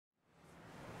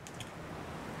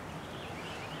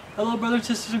Hello, brothers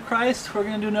and sisters in Christ. We're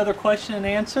going to do another question and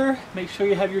answer. Make sure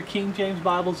you have your King James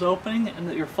Bibles open and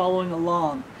that you're following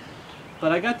along.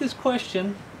 But I got this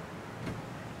question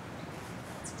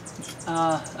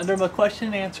under my question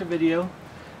and answer video. It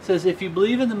says, if you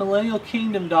believe in the Millennial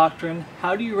Kingdom doctrine,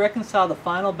 how do you reconcile the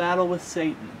final battle with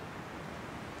Satan?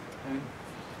 Okay.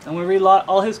 I'm going to read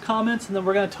all his comments and then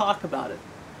we're going to talk about it.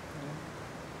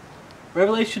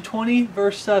 Revelation 20,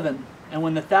 verse 7. And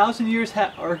when the 1,000 years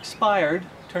are expired,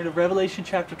 turn to Revelation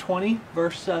chapter 20,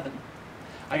 verse 7.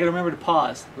 I got to remember to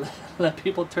pause. Let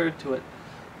people turn to it.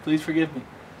 Please forgive me.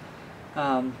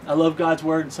 I love God's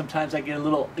Word and sometimes I get a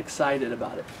little excited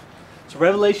about it. So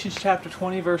Revelation chapter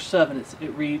 20, verse 7,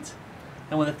 it reads,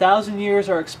 And when the 1,000 years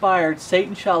are expired,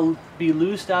 Satan shall be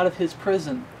loosed out of his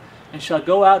prison, and shall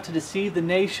go out to deceive the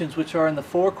nations which are in the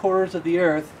four quarters of the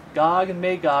earth, Gog and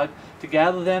Magog, to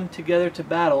gather them together to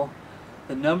battle,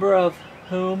 the number of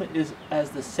whom is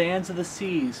as the sands of the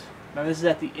seas. Remember, this is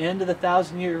at the end of the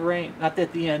 1,000-year reign. Not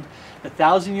at the end. The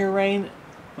 1,000-year reign,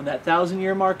 when that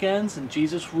 1,000-year mark ends and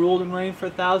Jesus ruled and reigned for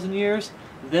 1,000 years,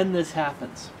 then this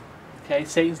happens. Okay,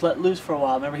 Satan's let loose for a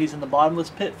while. Remember, he's in the bottomless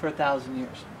pit for 1,000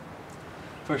 years.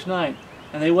 Verse 9.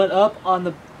 And they went up on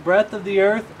the breadth of the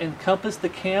earth and compassed the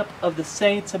camp of the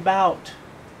saints about.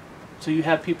 So you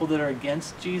have people that are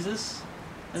against Jesus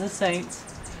and the saints,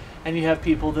 and you have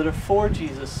people that are for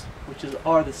Jesus, which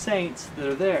are the saints that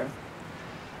are there,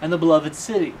 and the beloved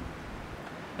city.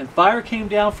 And fire came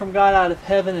down from God out of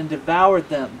heaven and devoured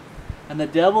them. And the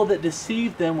devil that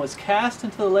deceived them was cast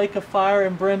into the lake of fire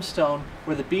and brimstone,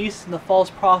 where the beast and the false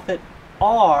prophet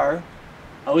are.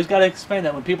 I always got to explain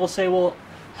that. When people say, well,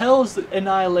 hell is the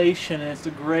annihilation and it's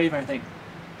the grave and everything.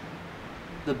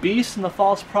 The beast and the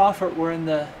false prophet were in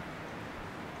the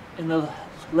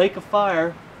lake of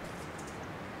fire.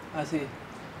 I see.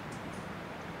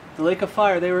 The lake of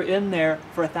fire, they were in there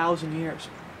for 1,000 years.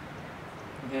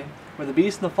 Okay? Where the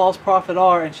beast and the false prophet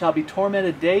are, and shall be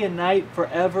tormented day and night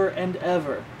forever and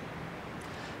ever.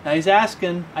 Now he's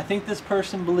asking, I think this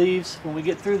person believes, when we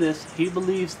get through this, he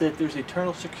believes that there's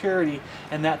eternal security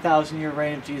in that 1,000-year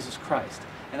reign of Jesus Christ.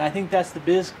 And I think that's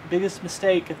the biggest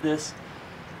mistake of this.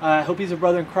 I hope he's a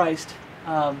brother in Christ.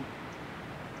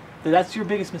 That's your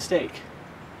biggest mistake.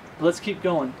 But let's keep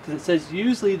going, because it says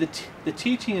usually the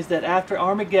teaching is that after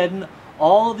Armageddon,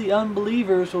 all the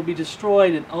unbelievers will be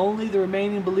destroyed and only the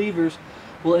remaining believers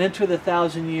will enter the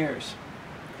 1,000 years.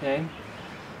 Okay?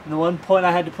 And the one point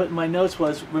I had to put in my notes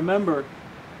was, remember,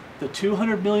 the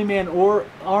 200 million man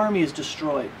army is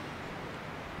destroyed.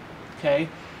 Okay?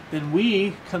 Then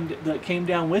we that came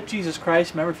down with Jesus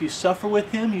Christ, remember, if you suffer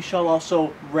with him, you shall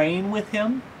also reign with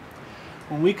him.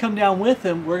 When we come down with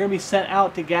him, we're going to be sent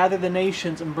out to gather the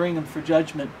nations and bring them for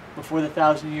judgment before the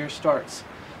 1,000 years starts.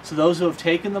 So those who have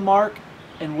taken the mark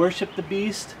and worshiped the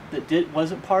beast that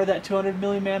wasn't part of that 200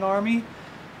 million man army,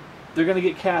 they're going to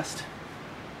get cast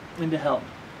into hell.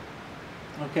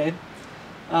 Okay?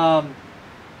 And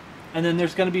then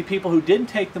there's going to be people who didn't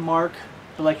take the mark,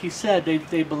 but like he said,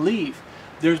 they believe.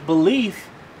 There's belief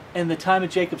in the time of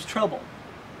Jacob's trouble.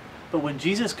 But when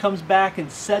Jesus comes back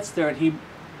and sits there and he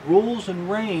rules and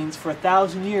reigns for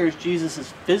 1,000 years, Jesus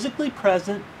is physically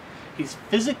present, he's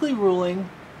physically ruling,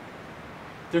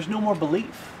 there's no more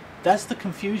belief. That's the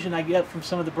confusion I get from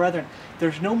some of the brethren.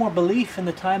 There's no more belief in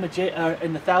the time of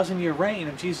in the 1,000-year reign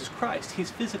of Jesus Christ.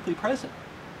 He's physically present.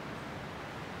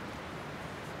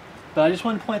 But I just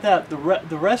want to point that out.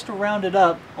 The rest are rounded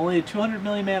up. Only a 200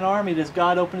 million man army does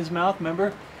God open his mouth.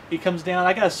 Remember, he comes down.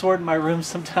 I got a sword in my room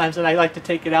sometimes, and I like to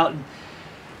take it out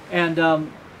and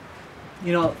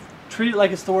you know, treat it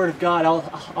like it's the Word of God.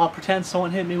 I'll pretend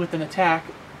someone hit me with an attack,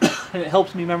 and it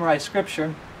helps me memorize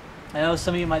Scripture. I know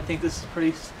some of you might think this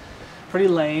is pretty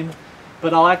lame,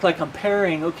 but I'll act like I'm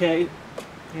parrying. Okay,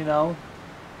 you know,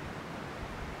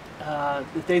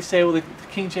 if they say, well, the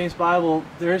King James Bible,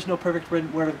 there is no perfect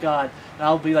written Word of God, and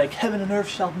I'll be like, heaven and earth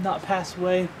shall not pass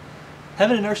away.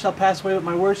 Heaven and earth shall pass away, but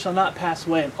my words shall not pass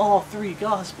away. And all three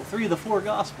of the four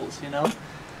Gospels, you know.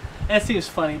 And it seems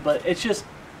funny, but it's just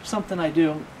something I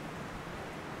do.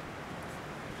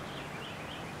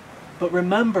 But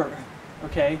remember,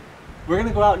 okay, we're going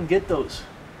to go out and get those.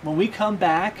 When we come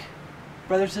back,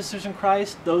 brothers and sisters in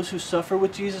Christ, those who suffer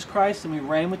with Jesus Christ and we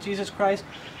reign with Jesus Christ,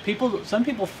 some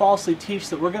people falsely teach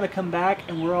that we're going to come back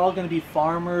and we're all going to be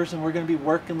farmers and we're going to be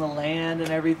working the land and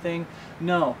everything.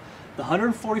 No. The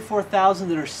 144,000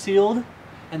 that are sealed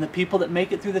and the people that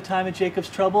make it through the time of Jacob's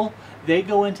trouble, they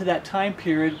go into that time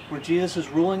period where Jesus is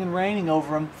ruling and reigning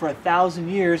over them for 1,000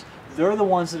 years. They're the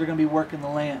ones that are going to be working the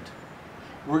land.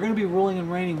 We're going to be ruling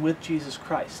and reigning with Jesus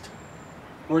Christ.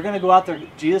 We're going to go out there.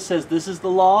 Jesus says this is the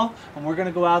law, and we're going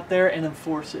to go out there and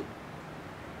enforce it.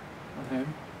 Okay?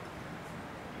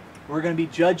 We're going to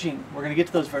be judging. We're going to get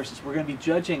to those verses. We're going to be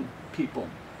judging people.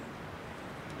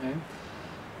 Okay?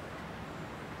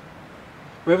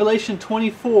 Revelation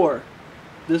 24.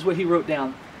 This is what he wrote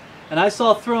down. And I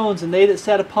saw thrones, and they that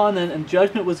sat upon them, and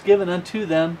judgment was given unto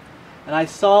them. And I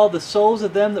saw the souls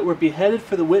of them that were beheaded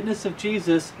for the witness of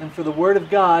Jesus, and for the word of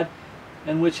God,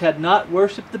 and which had not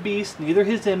worshipped the beast, neither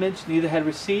his image, neither had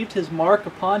received his mark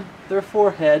upon their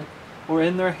forehead, or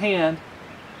in their hand.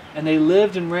 And they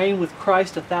lived and reigned with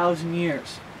Christ 1,000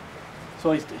 years.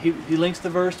 So he links the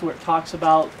verse where it talks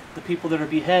about the people that are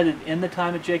beheaded in the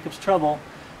time of Jacob's trouble,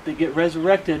 that get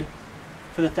resurrected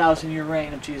for the 1,000-year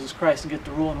reign of Jesus Christ, and get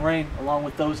to rule and reign along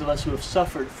with those of us who have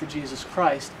suffered for Jesus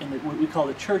Christ in what we call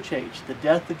the church age, the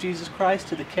death of Jesus Christ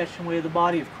to the catching away of the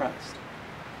body of Christ.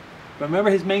 But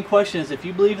remember, his main question is, if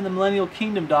you believe in the millennial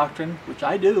kingdom doctrine, which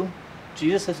I do,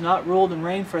 Jesus has not ruled and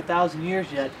reigned for 1,000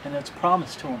 years yet, and it's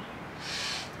promised to him.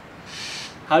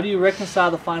 How do you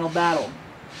reconcile the final battle?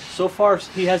 So far,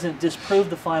 he hasn't disproved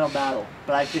the final battle,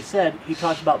 but like I said, he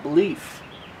talks about belief.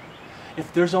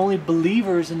 If there's only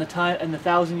believers in the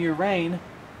 1,000-year reign,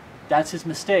 that's his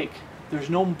mistake. There's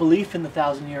no belief in the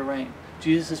 1,000-year reign.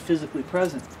 Jesus is physically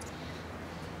present.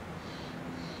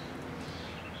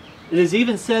 It is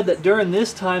even said that during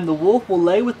this time the wolf will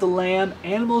lay with the lamb,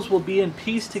 animals will be in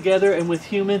peace together and with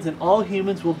humans, and all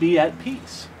humans will be at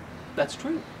peace. That's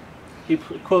true. He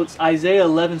quotes Isaiah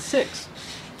 11:6.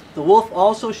 The wolf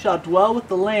also shall dwell with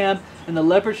the lamb, and the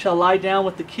leopard shall lie down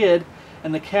with the kid,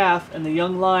 and the calf, and the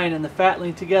young lion, and the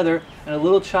fatling together, and a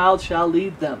little child shall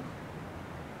lead them.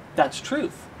 That's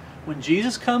truth. When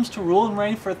Jesus comes to rule and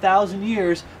reign for 1,000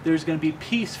 years, there's going to be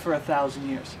peace for 1,000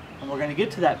 years. And we're going to get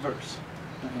to that verse.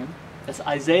 Okay? That's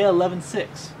Isaiah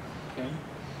 11:6. Okay?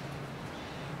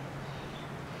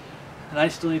 And I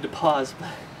still need to pause.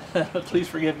 Please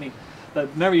forgive me. But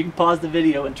remember, you can pause the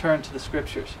video and turn to the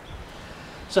scriptures.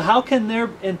 So how can there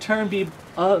in turn be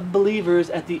believers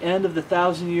at the end of the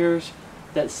 1,000 years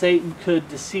that Satan could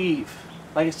deceive?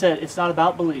 Like I said, it's not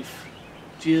about belief.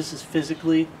 Jesus is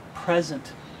physically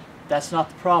present. That's not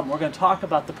the problem. We're going to talk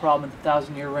about the problem in the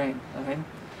 1,000-year reign. Okay?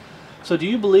 So do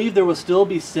you believe there will still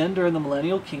be sin during the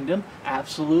millennial kingdom?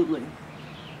 Absolutely.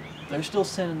 There's still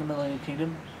sin in the millennial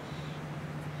kingdom.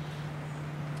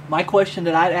 My question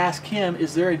that I'd ask him,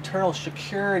 is there eternal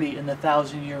security in the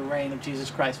 1,000-year reign of Jesus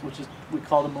Christ, which is we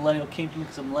call the millennial kingdom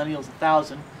because the millennial is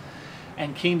 1,000,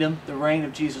 and kingdom, the reign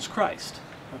of Jesus Christ.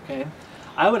 Okay,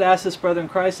 I would ask this brother in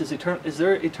Christ, is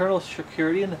there eternal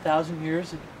security in the 1,000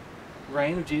 years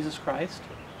reign of Jesus Christ?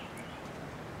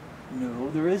 No,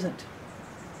 there isn't.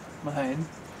 Mine.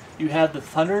 You have the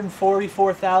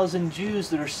 144,000 Jews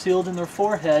that are sealed in their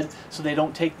forehead so they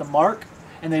don't take the mark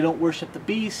and they don't worship the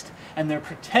beast, and they're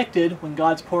protected when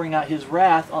God's pouring out his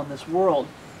wrath on this world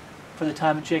for the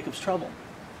time of Jacob's trouble.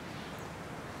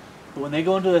 But when they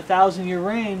go into the 1,000-year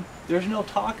reign, there's no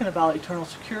talking about eternal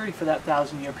security for that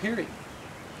 1,000-year period.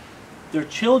 Their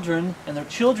children and their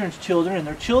children's children and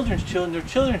their children's children, their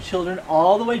children's children,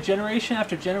 all the way generation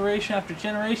after generation after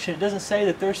generation. It doesn't say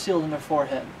that they're sealed in their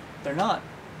forehead. They're not.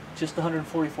 Just the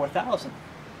 144,000.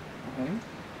 Okay?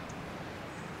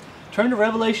 Turn to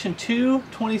Revelation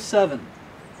 2:27.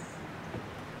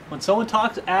 When someone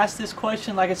asks this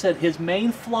question, like I said, his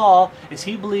main flaw is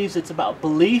he believes it's about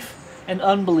belief and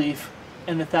unbelief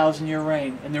in the 1,000-year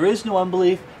reign. And there is no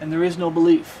unbelief and there is no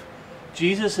belief.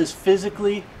 Jesus is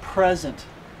physically present.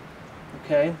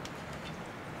 Okay?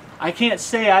 I can't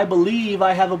say I believe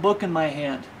I have a book in my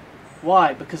hand.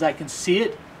 Why? Because I can see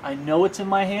it. I know it's in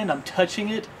my hand. I'm touching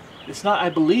it. It's not I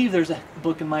believe there's a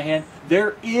book in my hand.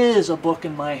 There is a book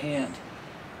in my hand.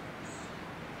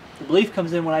 The belief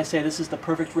comes in when I say this is the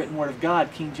perfect written word of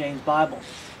God, King James Bible.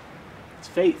 It's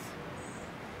faith.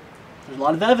 There's a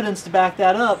lot of evidence to back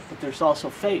that up, but there's also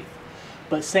faith.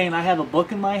 But saying I have a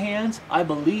book in my hands, I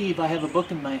believe I have a book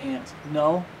in my hands.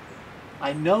 No,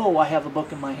 I know I have a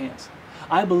book in my hands.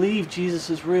 I believe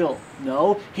Jesus is real.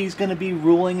 No, he's going to be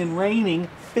ruling and reigning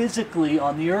physically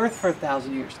on the earth for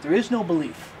 1,000 years. There is no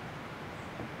belief.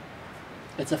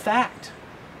 It's a fact.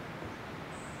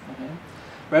 Okay.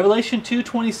 Revelation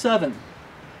 2:27.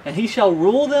 And he shall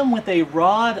rule them with a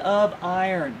rod of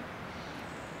iron.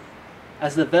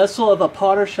 As the vessel of a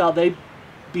potter shall they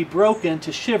be broken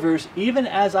to shivers, even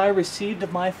as I received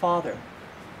of my Father.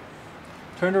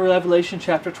 Turn to Revelation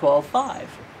chapter 12:5.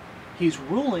 He's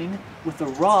ruling with a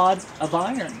rod of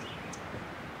iron.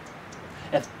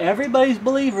 If everybody's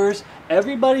believers,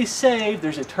 everybody's saved,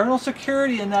 there's eternal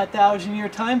security in that 1,000-year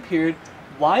time period,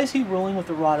 why is he ruling with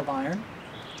a rod of iron?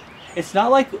 It's not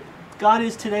like God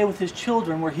is today with his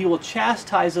children where he will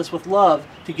chastise us with love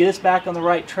to get us back on the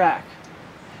right track.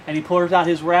 and he pours out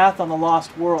his wrath on the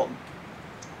lost world.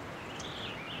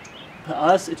 To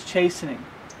us, it's chastening.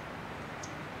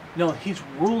 No, he's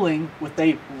ruling with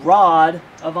a rod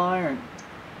of iron.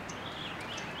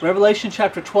 Revelation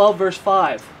chapter 12, verse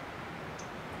 5.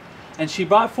 And she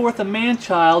brought forth a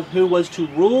man-child who was to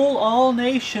rule all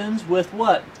nations with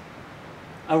what?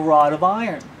 A rod of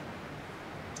iron.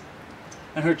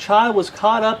 And her child was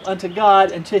caught up unto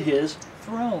God and to his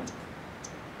throne.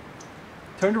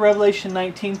 Turn to Revelation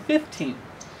 19:15.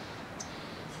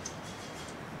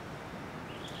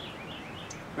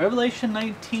 Revelation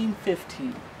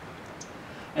 19:15.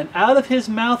 And out of his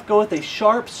mouth goeth a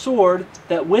sharp sword,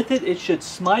 that with it should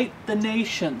smite the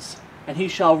nations, and he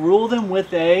shall rule them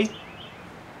with a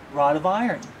rod of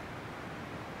iron.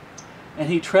 And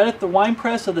he treadeth the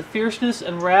winepress of the fierceness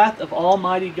and wrath of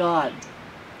Almighty God.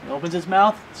 He opens his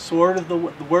mouth,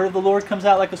 the word of the Lord comes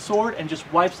out like a sword and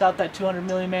just wipes out that 200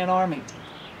 million man army.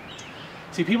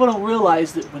 See, people don't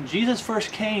realize that when Jesus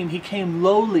first came, he came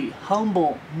lowly,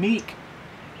 humble, meek,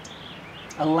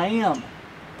 a lamb,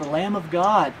 the Lamb of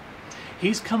God.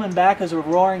 He's coming back as a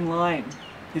roaring lion.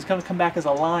 He's going to come back as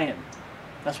a lion.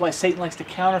 That's why Satan likes to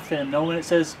counterfeit him. Know when it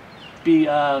says, be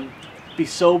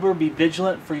sober, be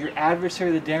vigilant, for your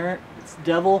adversary, the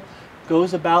devil,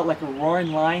 goes about like a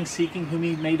roaring lion, seeking whom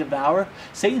he may devour.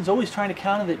 Satan's always trying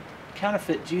to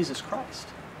counterfeit Jesus Christ.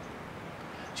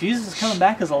 Jesus is coming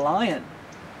back as a lion.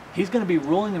 He's going to be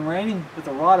ruling and reigning with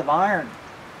a rod of iron.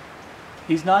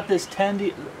 He's not this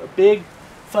big,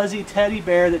 fuzzy teddy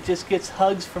bear that just gets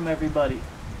hugs from everybody.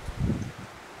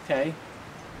 Okay?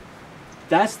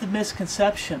 That's the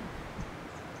misconception.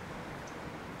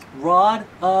 Rod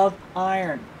of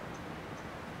iron.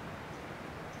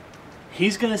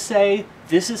 He's going to say,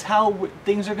 this is how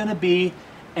things are going to be,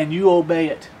 and you obey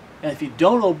it. And if you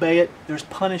don't obey it, there's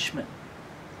punishment.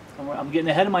 I'm getting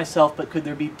ahead of myself, but could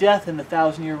there be death in the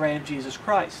 1,000-year reign of Jesus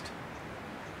Christ?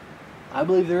 I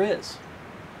believe there is.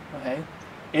 Okay?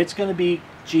 It's going to be,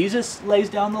 Jesus lays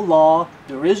down the law,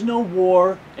 there is no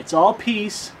war, it's all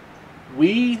peace.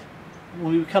 When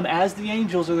we become as the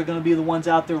angels, are going to be the ones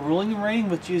out there ruling and reigning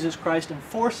with Jesus Christ,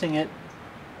 enforcing it.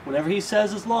 Whatever he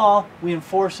says is law, we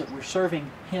enforce it. We're serving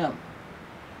him.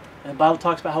 And the Bible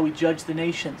talks about how we judge the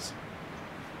nations.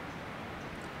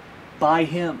 By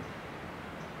him.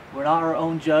 We're not our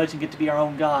own judge and get to be our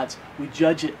own gods. We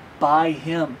judge it by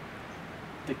him.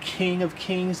 The King of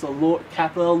Kings, the Lord,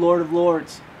 capital L, Lord of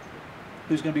Lords,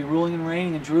 who's going to be ruling and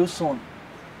reigning in Jerusalem.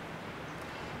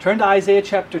 Turn to Isaiah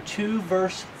chapter 2,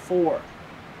 verse 4.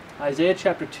 Isaiah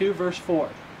chapter 2, verse 4.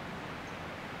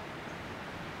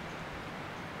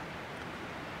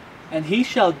 And he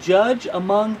shall judge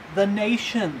among the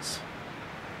nations,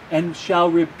 and shall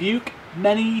rebuke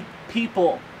many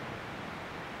people.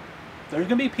 There's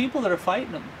going to be people that are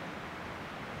fighting him.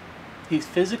 He's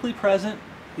physically present.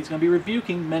 He's going to be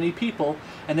rebuking many people.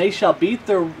 And they shall beat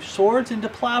their swords into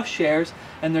plowshares,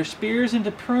 and their spears into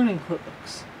pruning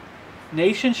hooks.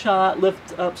 Nation shall not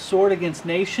lift up sword against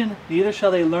nation, neither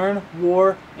shall they learn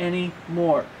war any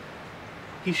more.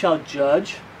 He shall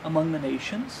judge among the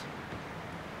nations.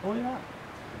 Oh yeah.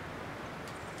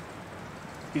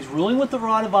 He's ruling with the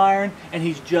rod of iron, and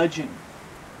he's judging.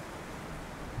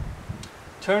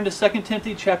 Turn to 2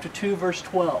 Timothy chapter 2, verse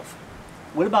 12.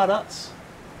 What about us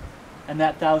and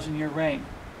that 1,000-year reign?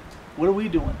 What are we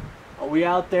doing? Are we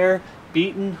out there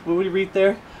beating? What would we read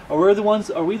there? Are we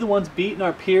the ones beating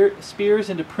our spears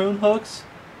into prune hooks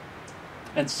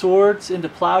and swords into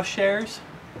plowshares?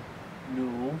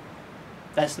 No.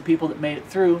 That's the people that made it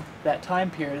through that time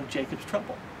period of Jacob's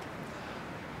trouble.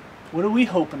 What are we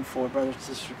hoping for, brothers and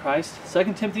sisters of Christ?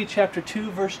 2 Timothy chapter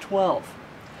 2, verse 12.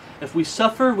 If we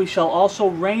suffer, we shall also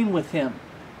reign with him.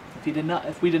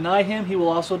 If we deny him, he will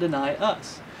also deny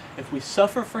us. If we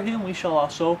suffer for him, we shall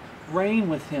also reign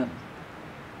with him.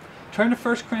 Turn to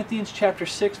 1 Corinthians chapter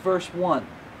 6, verse 1.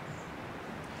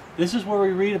 This is where we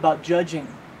read about judging.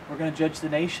 We're going to judge the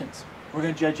nations. We're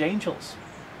going to judge angels,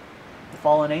 the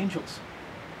fallen angels.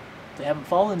 They haven't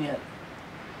fallen yet.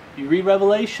 You read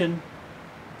Revelation,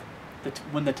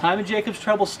 when the time of Jacob's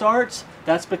trouble starts,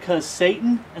 that's because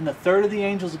Satan and the third of the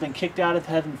angels have been kicked out of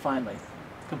heaven finally,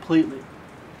 completely.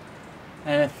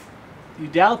 And if you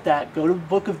doubt that, go to the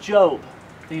book of Job.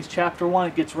 I think it's chapter 1,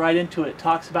 it gets right into it. It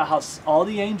talks about how all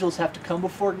the angels have to come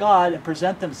before God and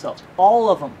present themselves. All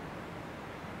of them.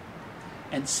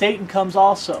 And Satan comes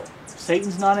also.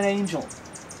 Satan's not an angel.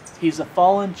 He's a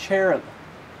fallen cherub.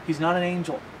 He's not an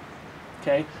angel.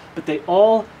 Okay? But they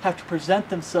all have to present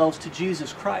themselves to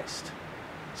Jesus Christ.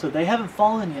 So they haven't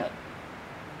fallen yet.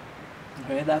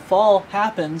 Okay? That fall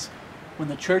happens when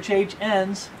the church age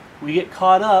ends, we get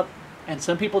caught up, And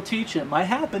some people teach it might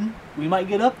happen. We might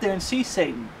get up there and see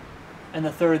Satan and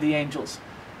the third of the angels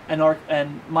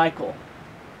and Michael.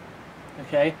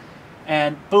 Okay?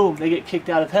 And boom, they get kicked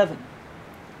out of heaven.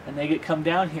 And they get come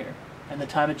down here. And the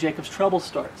time of Jacob's trouble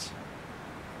starts.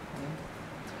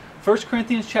 1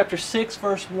 Corinthians chapter 6,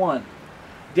 verse 1.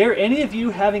 Dare any of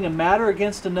you, having a matter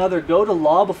against another, go to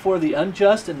law before the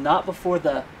unjust and not before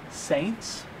the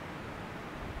saints?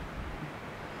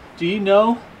 Do you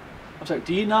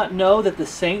not know that the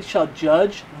saints shall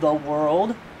judge the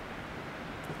world?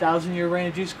 The 1,000-year reign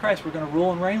of Jesus Christ. We're going to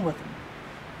rule and reign with him.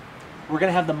 We're going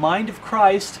to have the mind of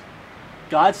Christ.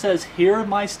 God says, here are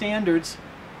my standards.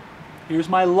 Here's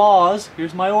my laws.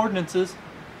 Here's my ordinances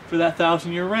for that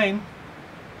 1,000-year reign.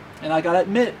 And I got to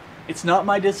admit, it's not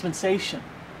my dispensation.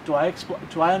 Do I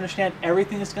understand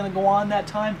everything that's going to go on that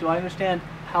time? Do I understand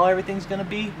how everything's going to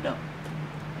be? No.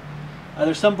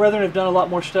 There's some brethren who have done a lot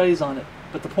more studies on it.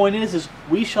 But the point is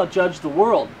we shall judge the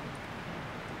world.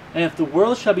 And if the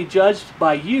world shall be judged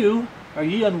by you, are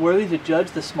ye unworthy to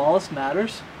judge the smallest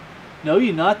matters? Know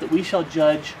ye not that we shall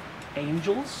judge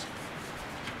angels?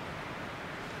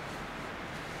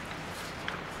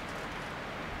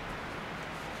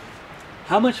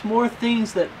 How much more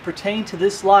things that pertain to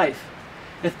this life?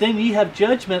 If then ye have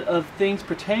judgment of things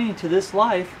pertaining to this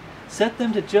life, set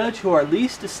them to judge who are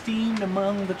least esteemed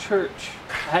among the church,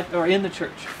 or in the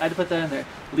church. I had to put that in there.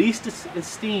 Least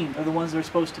esteemed are the ones that are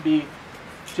supposed to be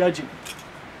judging.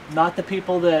 Not the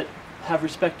people that have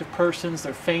respect of persons,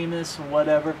 they're famous or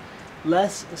whatever.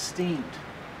 Less esteemed.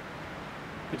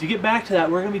 But to get back to that,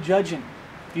 we're going to be judging.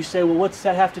 You say, well, what's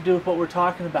that have to do with what we're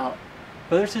talking about?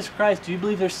 Brothers and sisters in Christ, do you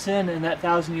believe there's sin in that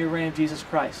 1,000-year reign of Jesus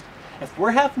Christ? If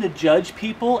we're having to judge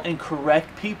people and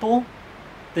correct people,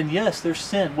 then yes, there's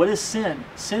sin. What is sin?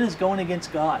 Sin is going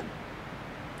against God,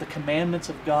 the commandments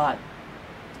of God.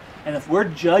 And if we're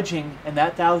judging in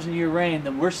that 1,000-year reign,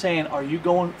 then we're saying, are you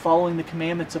following the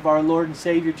commandments of our Lord and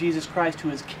Savior Jesus Christ, who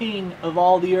is King of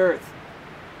all the earth?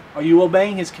 Are you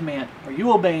obeying His command? Are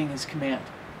you obeying His command?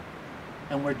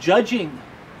 And we're judging.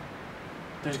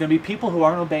 There's going to be people who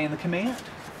aren't obeying the command.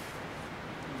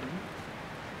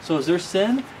 So is there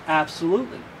sin?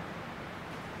 Absolutely.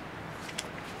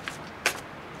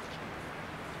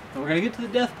 And we're going to get to the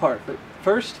death part, but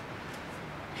first,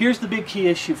 here's the big key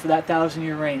issue for that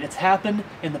 1,000-year reign. It's happened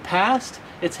in the past,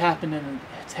 it's happening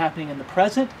in the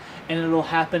present, and it'll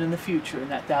happen in the future in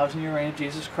that 1,000-year reign of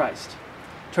Jesus Christ.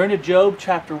 Turn to Job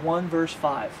chapter 1, verse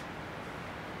 5.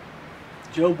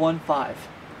 Job 1:5.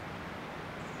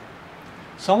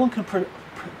 Someone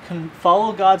can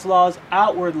follow God's laws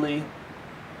outwardly,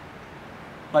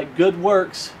 like good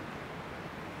works,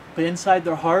 but inside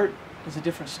their heart is a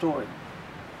different story.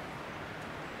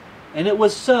 And it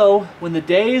was so, when the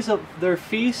days of their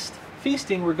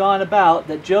feasting were gone about,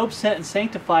 that Job sent and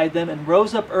sanctified them, and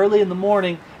rose up early in the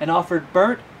morning, and offered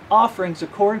burnt offerings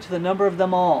according to the number of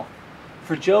them all.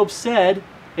 For Job said,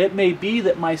 it may be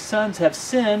that my sons have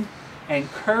sinned, and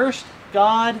cursed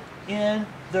God in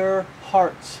their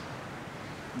hearts.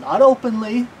 Not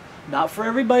openly, not for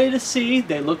everybody to see.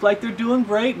 They look like they're doing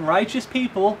great and righteous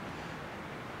people.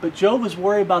 But Job was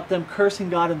worried about them cursing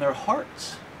God in their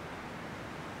hearts.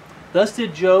 Thus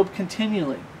did Job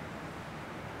continually.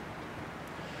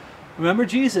 Remember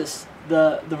Jesus,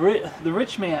 the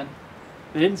rich man.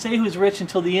 They didn't say he was rich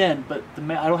until the end, but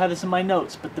I don't have this in my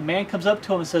notes. But the man comes up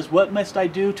to him and says, what must I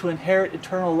do to inherit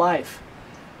eternal life?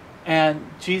 And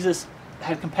Jesus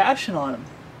had compassion on him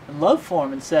and love for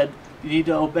him and said, you need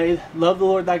to love the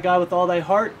Lord thy God with all thy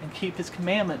heart and keep His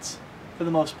commandments for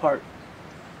the most part.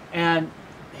 And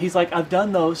he's like, I've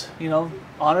done those,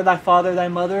 honor thy father, thy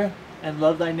mother, and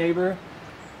love thy neighbor.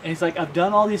 And he's like, I've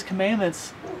done all these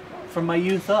commandments from my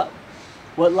youth up.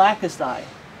 What lackest I?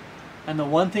 And the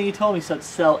one thing he told me, he said,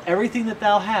 sell everything that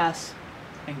thou hast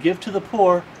and give to the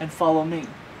poor and follow me.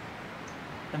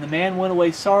 And the man went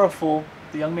away sorrowful,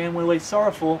 the young man went away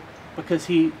sorrowful because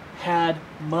he had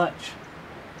much.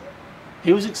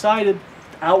 He was excited,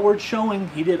 outward showing,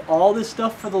 he did all this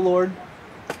stuff for the Lord,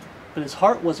 but his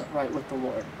heart wasn't right with the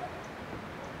Lord.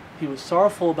 He was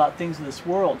sorrowful about things of this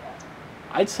world.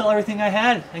 I'd sell everything I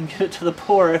had and give it to the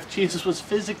poor if Jesus was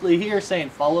physically here saying,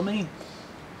 follow me.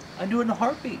 I'd do it in a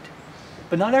heartbeat.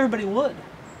 But not everybody would.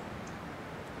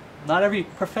 Not every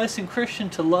professing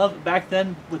Christian to love, back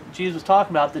then what Jesus was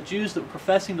talking about, the Jews that were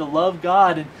professing to love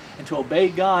God and to obey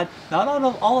God, not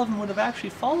all of them would have actually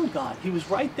followed God. He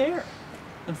was right there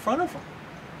in front of them.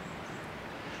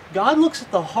 God looks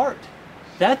at the heart.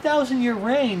 That 1,000-year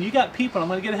reign, you got people, I'm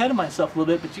going to get ahead of myself a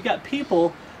little bit, but you got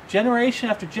people, generation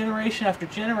after generation after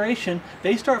generation,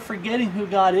 they start forgetting who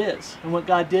God is and what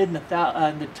God did in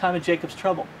the time of Jacob's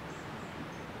trouble.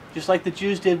 just like the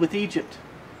Jews did with Egypt.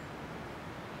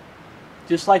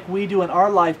 Just like we do in our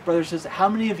life, brothers and sisters. How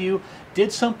many of you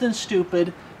did something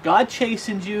stupid, God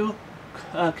chastened you,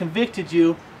 convicted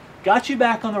you, got you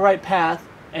back on the right path,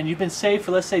 and you've been saved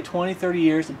for, let's say, 20, 30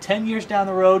 years, and 10 years down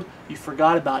the road, you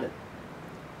forgot about it.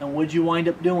 And what did you wind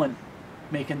up doing?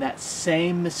 Making that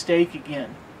same mistake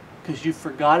again. Because you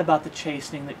forgot about the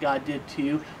chastening that God did to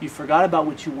you. You forgot about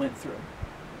what you went through.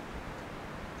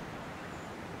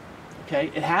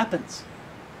 Okay? It happens.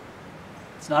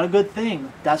 It's not a good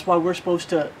thing. That's why we're supposed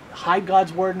to hide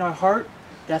God's Word in our heart.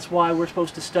 That's why we're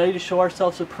supposed to study to show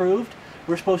ourselves approved.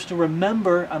 We're supposed to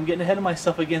remember, I'm getting ahead of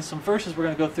myself again, some verses we're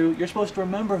going to go through. You're supposed to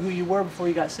remember who you were before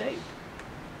you got saved.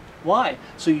 Why?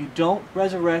 So you don't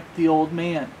resurrect the old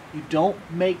man. You don't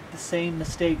make the same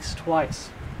mistakes twice,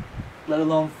 let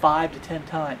alone 5 to 10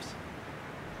 times.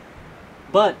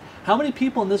 But how many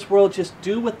people in this world just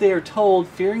do what they are told,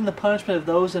 fearing the punishment of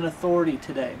those in authority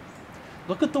today?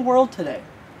 Look at the world today.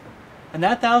 In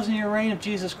that 1,000-year reign of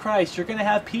Jesus Christ, you're going to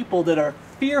have people that are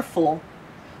fearful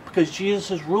because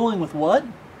Jesus is ruling with what?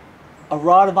 A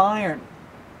rod of iron.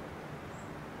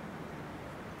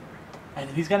 And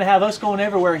He's going to have us going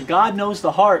everywhere, and God knows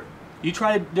the heart. You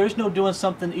try to, there's no doing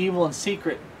something evil in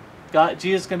secret.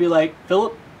 Jesus is going to be like,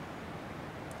 Philip,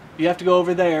 you have to go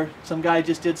over there. Some guy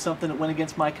just did something that went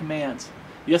against my commands.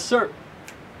 Yes, sir.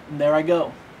 And there I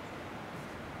go.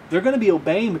 They're going to be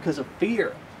obeying because of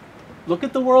fear. Look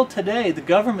at the world today, the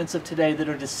governments of today that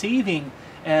are deceiving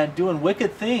and doing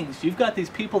wicked things. You've got these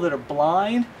people that are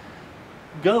blind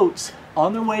goats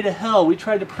on their way to hell. We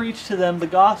tried to preach to them the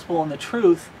gospel and the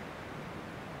truth,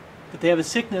 that they have a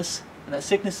sickness, and that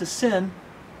sickness is sin,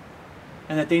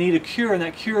 and that they need a cure, and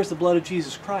that cure is the blood of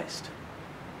Jesus Christ.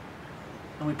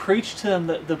 And we preach to them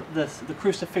the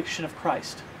crucifixion of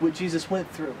Christ, what Jesus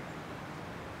went through.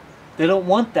 They don't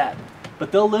want that,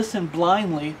 but they'll listen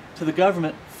blindly to the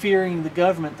government, fearing the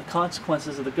government, the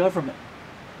consequences of the government.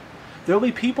 There will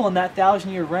be people in that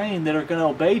 1,000-year reign that are going to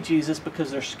obey Jesus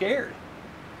because they're scared.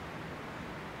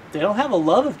 They don't have a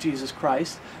love of Jesus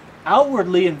Christ.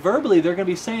 Outwardly and verbally, they're going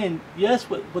to be saying, yes,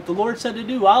 what the Lord said to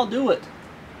do, I'll do it.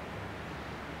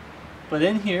 But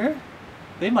in here,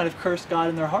 they might have cursed God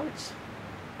in their hearts.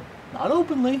 Not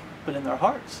openly, but in their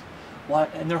hearts. Why,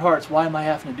 in their hearts, why am I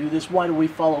having to do this? Why do we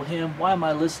follow Him? Why am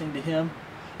I listening to Him?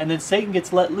 And then Satan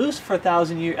gets let loose for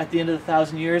 1,000 years, at the end of the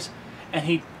 1,000 years, and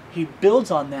he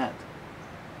builds on that.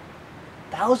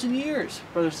 1,000 years,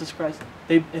 brothers and sisters.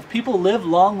 If people live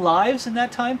long lives in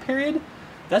that time period,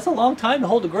 that's a long time to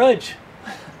hold a grudge,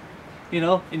 you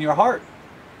know, in your heart.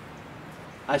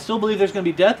 I still believe there's going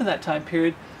to be death in that time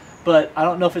period, but I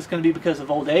don't know if it's going to be because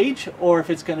of old age or if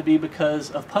it's going to be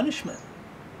because of punishment.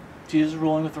 Jesus is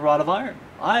ruling with the rod of iron.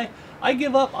 I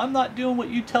give up. I'm not doing what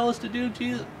you tell us to do,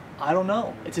 Jesus. I don't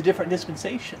know. It's a different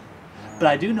dispensation. But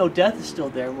I do know death is still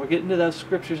there. We'll get into those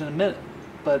scriptures in a minute.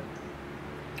 But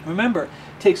remember,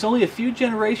 it takes only a few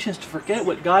generations to forget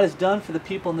what God has done for the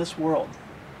people in this world.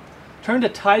 Turn to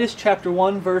Titus chapter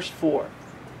 1, verse 4.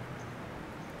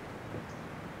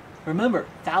 Remember,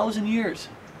 1,000 years.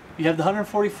 You have the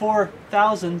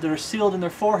 144,000 that are sealed in their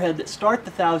forehead that start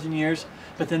the 1,000 years,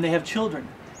 but then they have children,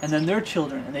 and then their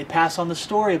children, and they pass on the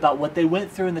story about what they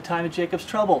went through in the time of Jacob's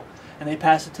trouble, and they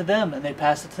pass it to them, and they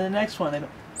pass it to the next one.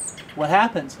 What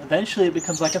happens? Eventually it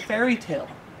becomes like a fairy tale.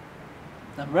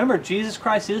 Now remember, Jesus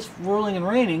Christ is ruling and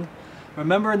reigning.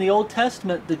 Remember in the Old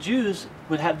Testament, the Jews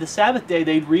would have the Sabbath day.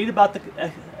 They'd read about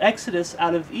the Exodus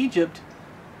out of Egypt,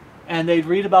 and they'd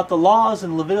read about the laws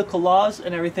and Levitical laws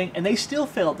and everything, and they still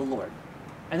failed the Lord.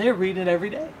 And they were reading it every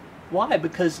day. Why?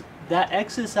 Because that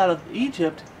Exodus out of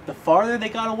Egypt, the farther they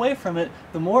got away from it,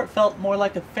 the more it felt more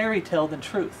like a fairy tale than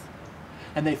truth.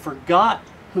 And they forgot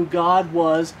who God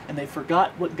was, and they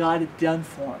forgot what God had done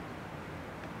for them.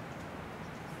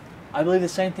 I believe the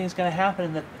same thing is going to happen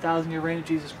in the 1,000-year reign of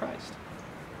Jesus Christ.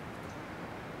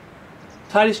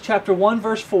 Titus chapter 1,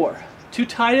 verse 4. To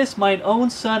Titus, mine own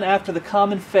son after the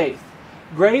common faith,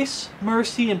 grace,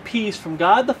 mercy, and peace from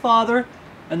God the Father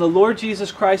and the Lord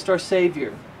Jesus Christ our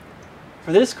Savior.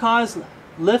 For this cause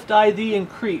left I thee in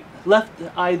Crete, that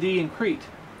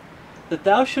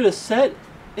thou shouldest set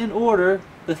in order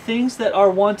the things that are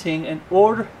wanting, and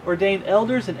ordain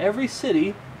elders in every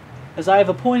city, as I have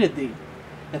appointed thee.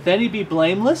 If any be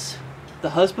blameless,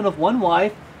 the husband of one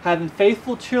wife, having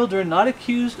faithful children, not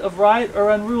accused of riot or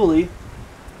unruly,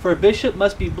 for a bishop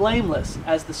must be blameless,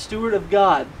 as the steward of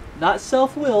God, not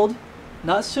self-willed,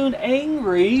 not soon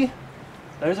angry.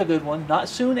 There's a good one. Not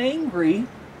soon angry.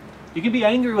 You can be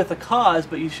angry with a cause,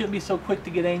 but you shouldn't be so quick to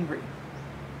get angry.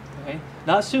 Okay?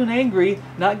 Not soon angry,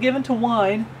 not given to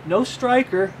wine, no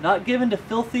striker, not given to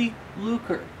filthy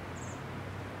lucre.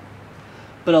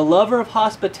 but a lover of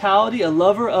hospitality, a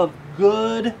lover of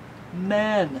good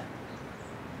men.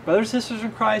 Brothers and sisters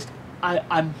in Christ,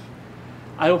 I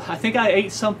think I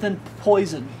ate something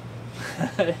poison.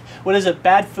 What is it?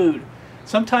 Bad food.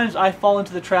 Sometimes I fall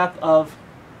into the trap of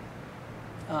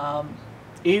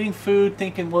eating food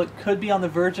thinking, well, it could be on the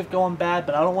verge of going bad,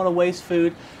 but I don't want to waste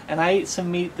food. And I ate some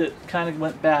meat that kind of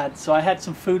went bad. So I had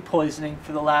some food poisoning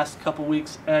for the last couple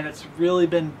weeks, and it's really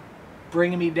been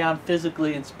bringing me down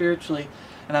physically and spiritually.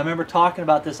 And I remember talking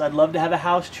about this. I'd love to have a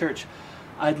house church.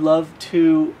 I'd love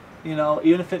to, you know,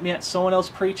 even if it meant someone else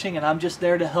preaching and I'm just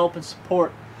there to help and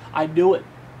support, I'd do it.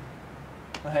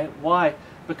 Okay? Why?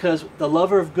 Because the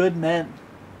lover of good men.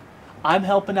 I'm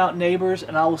helping out neighbors,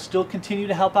 and I will still continue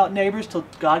to help out neighbors till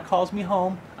God calls me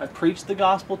home. I've preached the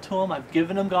gospel to them. I've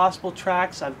given them gospel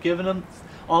tracts. I've given them,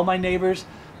 all my neighbors,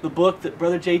 the book that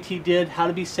Brother JT did, How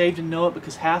to Be Saved and Know It,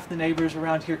 because half the neighbors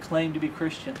around here claim to be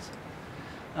Christians.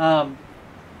 And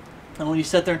when you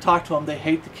sit there and talk to them, they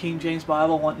hate the King James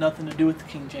Bible, want nothing to do with the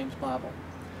King James Bible.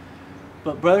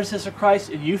 But brothers and sisters of Christ,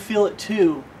 and you feel it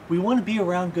too, we want to be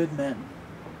around good men.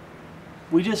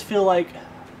 We just feel like,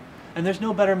 and there's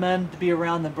no better men to be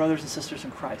around than brothers and sisters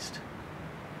in Christ.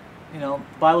 You know,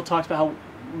 the Bible talks about how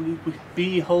we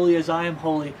be holy as I am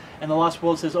holy, and the lost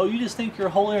world says, oh, you just think you're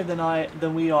holier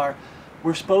than we are.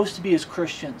 We're supposed to be as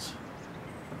Christians.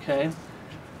 Okay?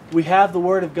 We have the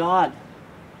Word of God.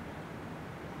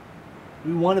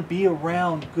 We want to be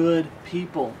around good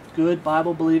people, good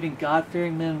Bible-believing,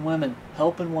 God-fearing men and women,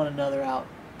 helping one another out,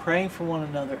 praying for one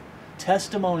another.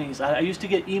 Testimonies. I used to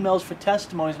get emails for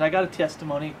testimonies, and I got a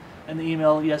testimony in the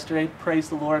email yesterday. Praise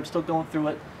the Lord. I'm still going through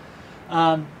it.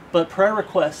 But prayer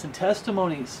requests and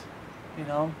testimonies, you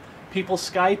know, people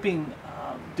Skyping,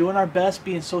 doing our best,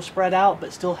 being so spread out,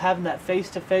 but still having that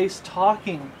face-to-face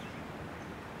talking.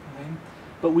 Okay?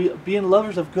 But we being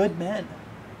lovers of good men.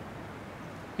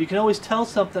 You can always tell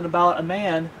something about a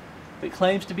man that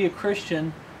claims to be a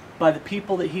Christian by the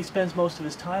people that he spends most of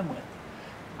his time with.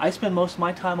 I spend most of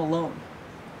my time alone,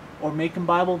 or making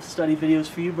Bible study videos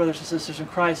for you, brothers and sisters in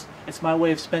Christ. It's my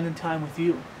way of spending time with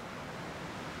you.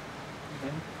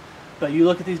 Okay? But you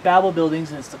look at these Babel buildings,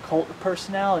 and it's the cult of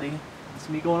personality. It's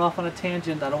me going off on a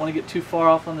tangent. I don't want to get too far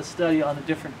off on the study on a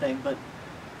different thing, but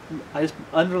I just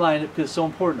underline it because it's so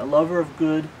important. A lover of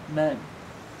good men.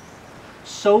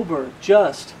 Sober,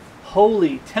 just,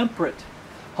 holy, temperate,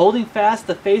 holding fast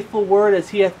the faithful word as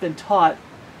he hath been taught,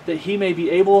 that he may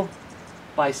be able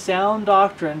by sound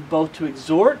doctrine both to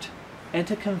exhort and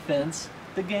to convince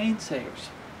the gainsayers.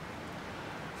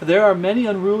 For there are many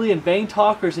unruly and vain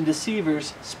talkers and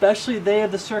deceivers, especially they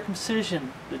of the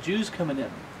circumcision, the Jews coming in.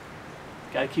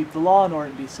 Got to keep the law in order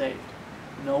to be saved.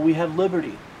 No, we have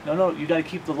liberty. No, you got to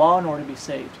keep the law in order to be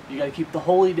saved. You got to keep the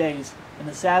holy days and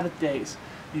the Sabbath days.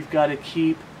 You've got to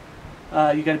keep.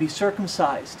 You got to be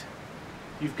circumcised.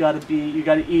 You got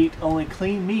to eat only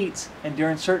clean meats, and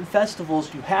during certain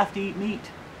festivals you have to eat meat.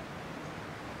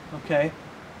 Okay,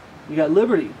 you got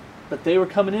liberty, but they were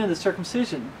coming in the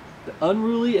circumcision, the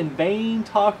unruly and vain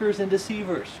talkers and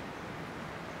deceivers,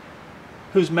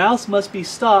 whose mouths must be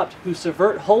stopped, who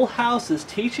subvert whole houses,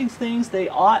 teaching things they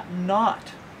ought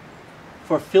not,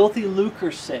 for filthy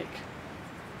lucre's sake.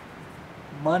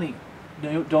 Money,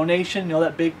 donation, you know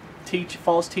that big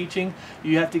false teaching.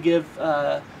 You have to give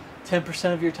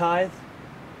 10% of your tithe,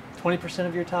 20%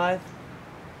 of your tithe,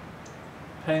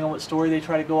 depending on what story they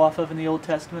try to go off of in the Old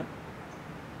Testament.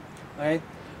 Right?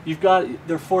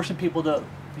 They're forcing people to,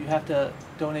 you have to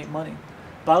donate money.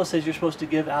 The Bible says you're supposed to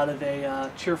give out of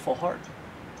a cheerful heart.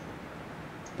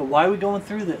 But why are we going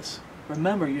through this?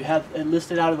 Remember, you have it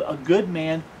listed out of a good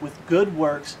man with good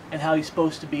works and how he's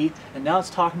supposed to be, and now it's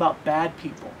talking about bad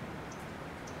people.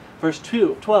 Verse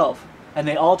 12, and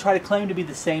they all try to claim to be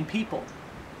the same people.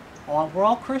 We're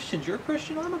all Christians. You're a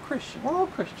Christian, I'm a Christian. We're all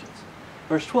Christians.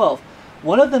 Verse 12,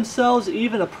 one of themselves,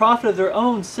 even a prophet of their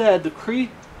own, said, the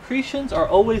Cretians are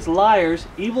always liars,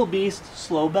 evil beasts,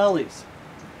 slow bellies.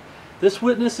 This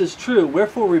witness is true,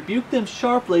 wherefore rebuke them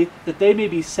sharply, that they may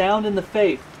be sound in the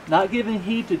faith, not giving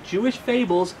heed to Jewish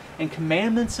fables and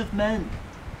commandments of men,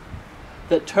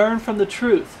 that turn from the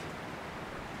truth.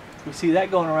 We see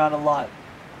that going around a lot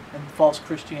in false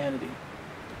Christianity.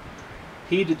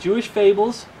 Heed to Jewish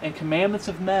fables and commandments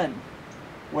of men.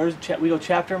 We go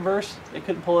chapter and verse. They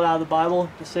couldn't pull it out of the Bible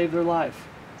to save their life.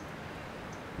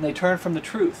 And they turn from the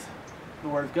truth, the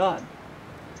Word of God.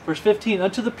 Verse 15,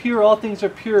 unto the pure all things are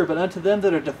pure, but unto them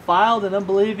that are defiled and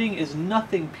unbelieving is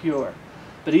nothing pure.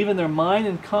 But even their mind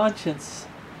and conscience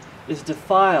is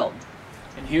defiled.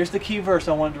 And here's the key verse.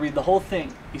 I wanted to read the whole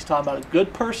thing. He's talking about a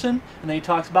good person, and then he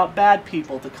talks about bad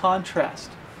people, the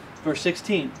contrast. Verse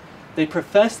 16, They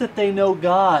profess that they know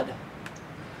God,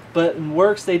 but in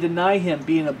works they deny him,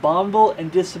 being abominable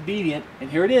and disobedient. And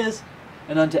here it is,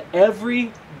 and unto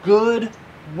every good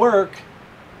work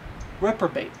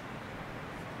reprobate.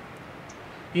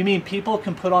 You mean people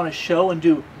can put on a show and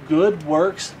do good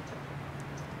works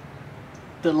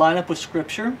that line up with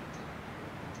Scripture?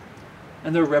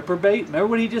 And they're reprobate? Remember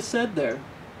what he just said there.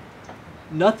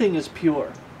 Nothing is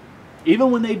pure.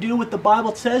 Even when they do what the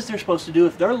Bible says they're supposed to do,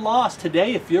 if they're lost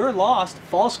today, if you're lost,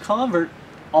 false convert,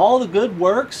 all the good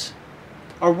works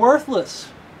are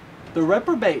worthless. They're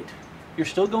reprobate. You're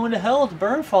still going to hell to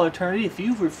burn for all eternity if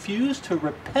you refuse to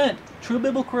repent, true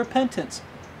biblical repentance,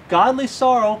 godly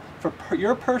sorrow for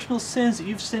your personal sins that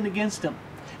you've sinned against him.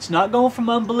 It's not going from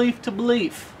unbelief to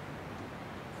belief.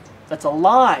 That's a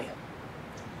lie.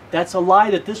 That's a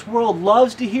lie that this world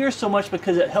loves to hear so much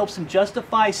because it helps them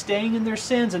justify staying in their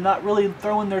sins and not really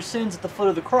throwing their sins at the foot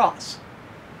of the cross.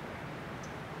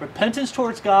 Repentance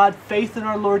towards God, faith in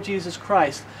our Lord Jesus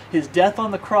Christ. His death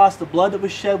on the cross, the blood that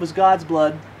was shed was God's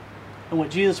blood. And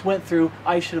what Jesus went through,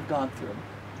 I should have gone through.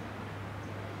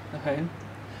 Okay?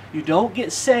 You don't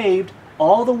get saved,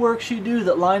 all the works you do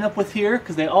that line up with here,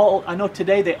 because they all, I know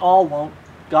today they all won't.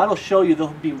 God will show you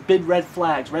there'll be big red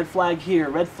flags. Red flag here,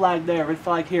 red flag there, red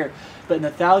flag here. But in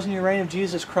the 1,000-year reign of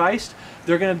Jesus Christ,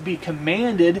 they're going to be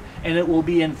commanded and it will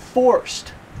be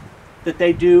enforced that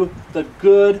they do the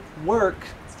good work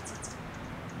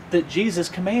that Jesus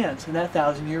commands in that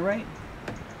 1,000-year reign.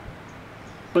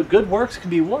 But good works can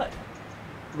be what?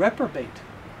 Reprobate.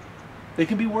 They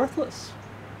can be worthless.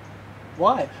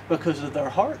 Why? Because of their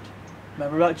heart.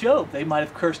 Remember about Job. They might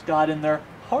have cursed God in their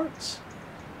hearts.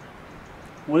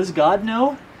 What does God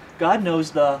know? God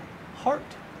knows the heart.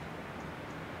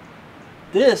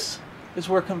 This is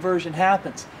where conversion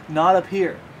happens, not up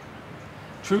here.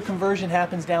 True conversion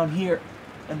happens down here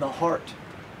in the heart.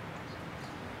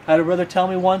 I had a brother tell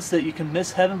me once that you can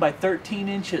miss heaven by 13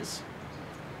 inches.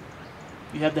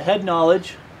 You have the head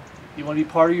knowledge. You want to be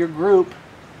part of your group.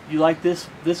 You like this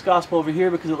gospel over here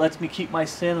because it lets me keep my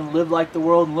sin and live like the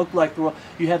world and look like the world.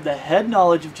 You have the head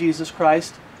knowledge of Jesus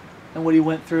Christ and what he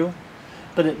went through.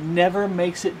 But it never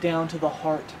makes it down to the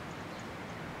heart.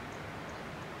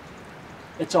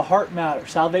 It's a heart matter.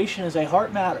 Salvation is a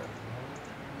heart matter.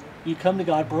 You come to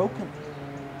God broken.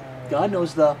 God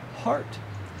knows the heart.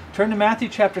 Turn to Matthew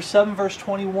chapter 7, verse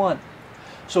 21.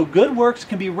 So good works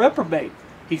can be reprobate.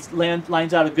 He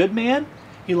lines out a good man.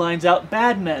 He lines out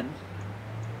bad men.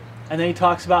 And then he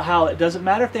talks about how it doesn't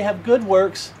matter if they have good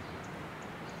works.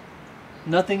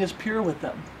 Nothing is pure with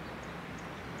them.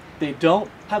 They don't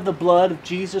have the blood of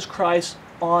Jesus Christ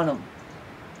on them,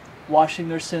 washing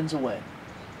their sins away.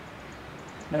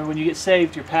 Remember, when you get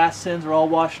saved, your past sins are all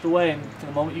washed away. And from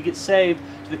the moment you get saved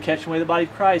to the catching away of the body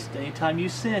of Christ, anytime you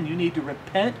sin, you need to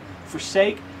repent,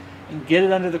 forsake, and get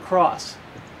it under the cross.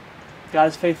 God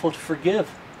is faithful to forgive.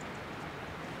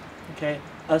 Okay,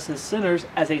 us as sinners,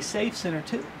 as a saved sinner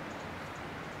too.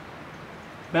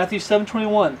 Matthew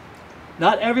 7:21.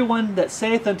 Not everyone that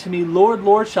saith unto me, Lord,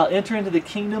 Lord, shall enter into the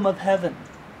kingdom of heaven,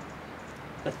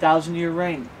 the 1,000-year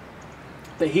reign,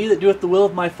 but he that doeth the will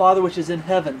of my Father which is in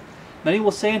heaven. Many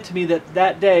will say unto me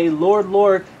that day, Lord,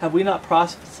 Lord, have we not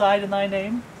prophesied in thy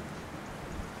name?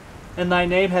 In thy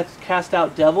name hath cast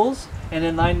out devils, and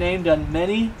in thy name done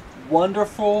many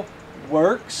wonderful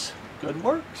works. Good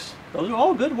works. Those are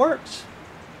all good works.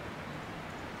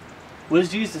 What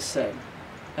does Jesus say?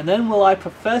 And then will I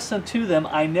profess unto them,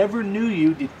 I never knew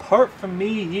you. Depart from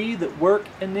me, ye that work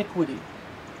iniquity.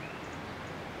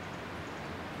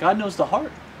 God knows the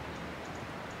heart.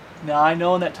 Now I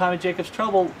know in that time of Jacob's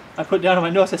trouble, I put down in my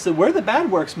notes, I said, where are the bad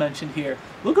works mentioned here?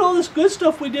 Look at all this good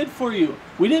stuff we did for you.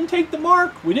 We didn't take the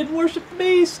mark. We didn't worship the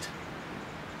beast.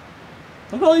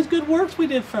 Look at all these good works we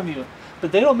did from you.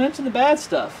 But they don't mention the bad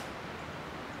stuff.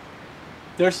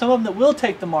 There are some of them that will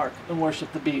take the mark and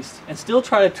worship the beast and still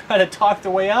try to talk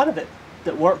their way out of it,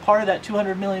 that weren't part of that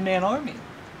 200 million man army.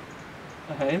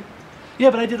 Okay? Yeah,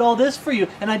 but I did all this for you,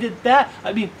 and I did that.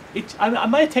 I mean, I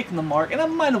might have taken the mark, and I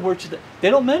might have worshipped it.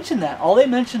 They don't mention that. All they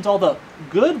mention is all the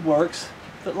good works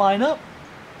that line up.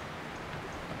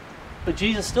 But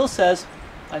Jesus still says,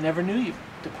 I never knew you.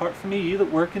 Depart from me, you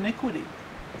that work iniquity.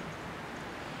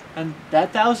 And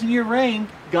that 1,000-year reign,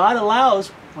 God allows,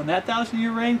 when that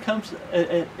 1,000-year reign comes,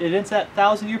 it ends that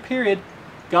 1,000-year period,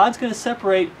 God's going to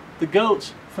separate the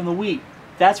goats from the wheat.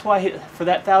 That's why for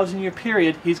that 1,000-year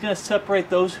period, he's going to separate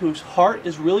those whose heart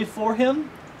is really for him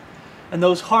and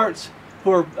those hearts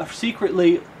who are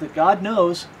secretly, that God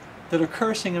knows, that are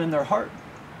cursing him in their heart.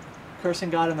 Cursing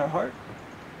God in their heart.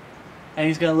 And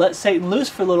he's going to let Satan loose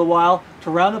for a little while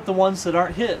to round up the ones that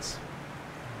aren't his.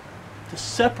 to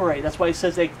separate. That's why he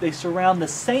says they surround the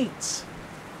saints.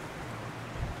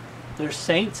 There's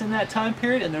saints in that time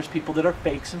period, and there's people that are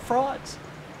fakes and frauds.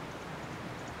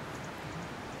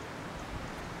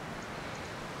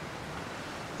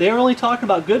 They are only talking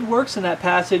about good works in that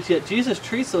passage, yet Jesus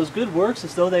treats those good works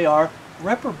as though they are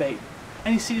reprobate.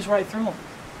 And he sees right through them.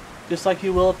 Just like he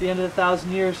will at the end of the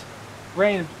 1,000 years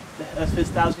reign, that's his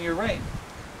 1,000-year reign.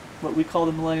 What we call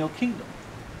the Millennial Kingdom.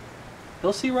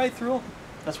 He'll see right through them.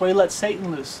 That's why he lets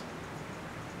Satan loose.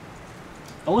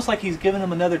 Almost like he's giving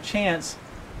them another chance.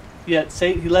 Yet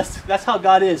Satan, that's how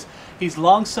God is. He's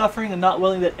long-suffering and not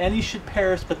willing that any should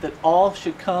perish, but that all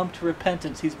should come to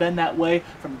repentance. He's been that way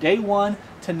from day one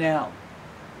to now.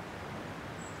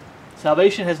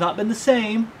 Salvation has not been the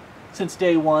same since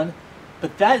day one,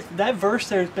 but that verse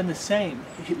there has been the same.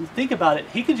 Think about it.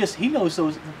 He knows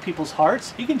those people's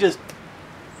hearts. He can just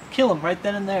kill them right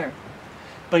then and there.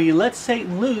 But he lets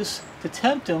Satan loose to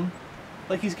tempt him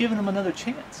like he's giving him another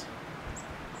chance.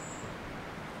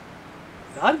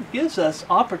 God gives us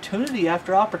opportunity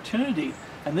after opportunity.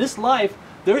 And this life,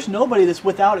 there's nobody that's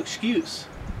without excuse.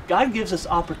 God gives us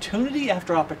opportunity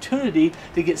after opportunity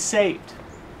to get saved,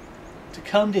 to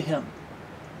come to him,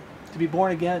 to be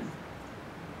born again,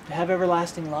 to have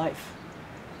everlasting life.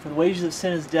 For the wages of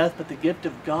sin is death, but the gift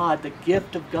of God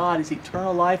is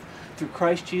eternal life through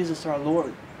Christ Jesus our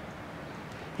Lord.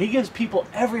 He gives people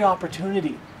every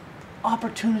opportunity.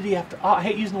 Opportunity after, I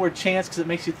hate using the word chance because it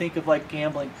makes you think of like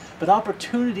gambling, but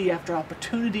opportunity after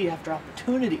opportunity after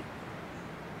opportunity.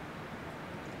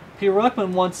 Peter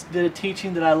Ruckman once did a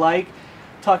teaching that I like,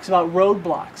 talks about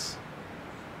roadblocks.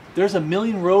 There's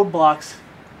 1,000,000 roadblocks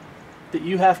that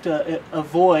you have to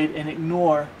avoid and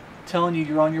ignore, telling you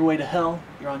you're on your way to hell,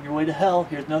 you're on your way to hell,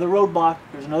 here's another roadblock,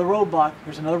 here's another roadblock,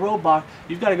 here's another roadblock.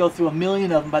 You've got to go through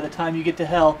 1,000,000 of them by the time you get to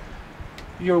hell.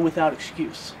 You're without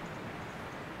excuse.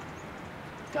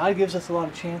 God gives us a lot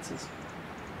of chances.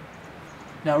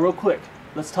 Now real quick,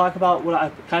 let's talk about what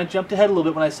I kind of jumped ahead a little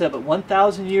bit when I said, but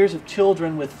 1,000 years of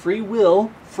children with free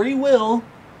will,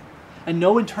 and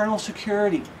no internal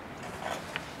security.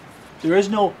 There is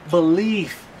no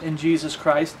belief in Jesus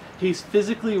Christ. He's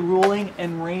physically ruling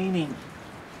and reigning.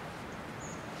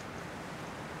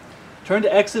 Turn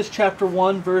to Exodus chapter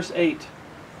 1, verse 8.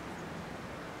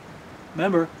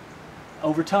 Remember,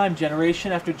 over time,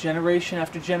 generation after generation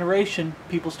after generation,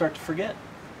 people start to forget.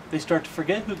 They start to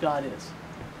forget who God is.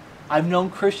 I've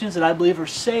known Christians that I believe are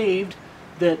saved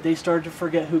that they started to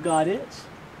forget who God is.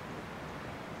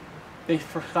 They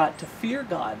forgot to fear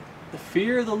God. The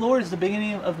fear of the Lord is the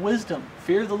beginning of wisdom.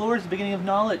 Fear of the Lord is the beginning of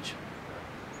knowledge.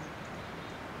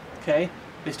 Okay?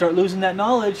 They start losing that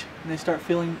knowledge and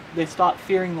they stop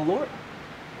fearing the Lord.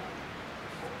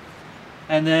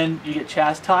 And then you get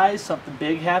chastised, something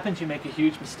big happens, you make a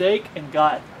huge mistake, and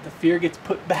God, the fear gets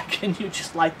put back in you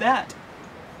just like that.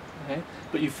 Okay?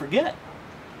 But you forget.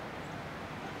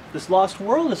 This lost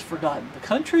world is forgotten. The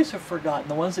countries are forgotten.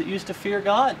 The ones that used to fear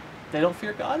God, they don't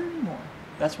fear God anymore.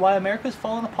 That's why America's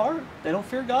fallen apart. They don't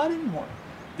fear God anymore.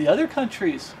 The other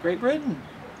countries, Great Britain,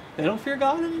 they don't fear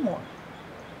God anymore.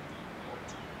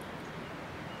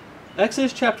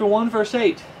 Exodus chapter 1, verse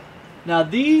 8. Now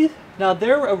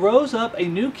there arose up a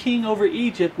new king over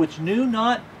Egypt, which knew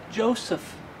not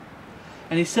Joseph.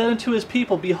 And he said unto his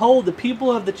people, Behold, the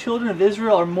people of the children of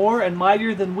Israel are more and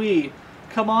mightier than we.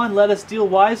 Come on, let us deal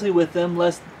wisely with them,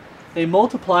 lest they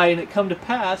multiply, and it come to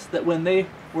pass that when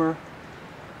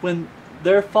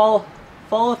there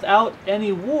falleth out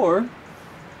any war,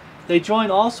 they join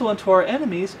also unto our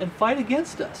enemies, and fight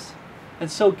against us,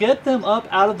 and so get them up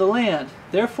out of the land.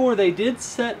 Therefore they did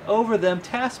set over them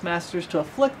taskmasters to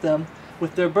afflict them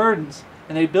with their burdens.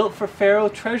 And they built for Pharaoh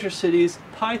treasure cities,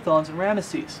 Pythons, and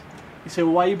Ramesses. You say,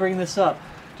 well, why are you bringing this up?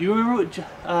 Do you remember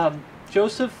what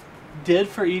Joseph did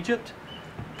for Egypt?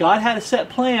 God had a set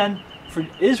plan for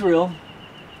Israel.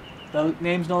 The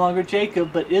name's no longer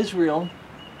Jacob, but Israel.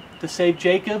 To save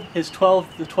Jacob, the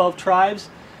 12 tribes,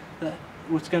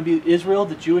 which is going to be Israel,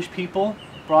 the Jewish people.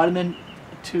 Brought him in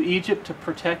to Egypt to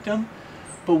protect him.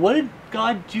 But what did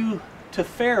God do to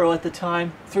Pharaoh at the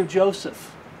time through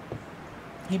Joseph?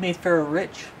 He made Pharaoh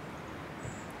rich.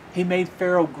 He made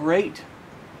Pharaoh great.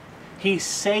 He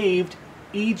saved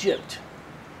Egypt.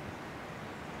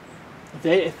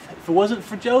 If it wasn't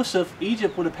for Joseph,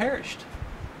 Egypt would have perished.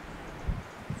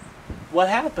 What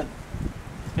happened?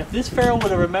 If this Pharaoh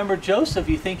would have remembered Joseph,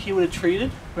 you think he would have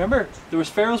treated? Remember, there was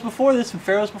pharaohs before this and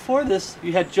pharaohs before this.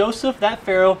 You had Joseph, that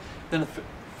Pharaoh, then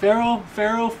Pharaoh,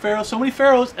 so many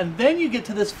pharaohs, and then you get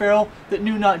to this Pharaoh that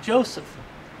knew not Joseph.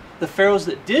 The pharaohs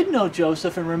that did know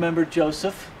Joseph and remembered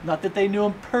Joseph, not that they knew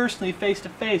him personally face to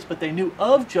face, but they knew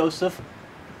of Joseph,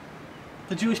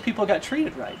 the Jewish people got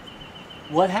treated right.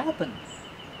 What happened?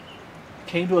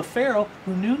 Came to a Pharaoh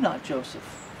who knew not Joseph.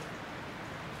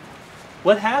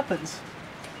 What happens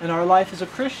in our life as a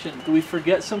Christian? Do we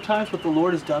forget sometimes what the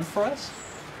Lord has done for us?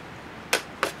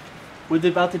 With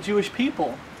about the Jewish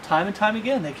people, time and time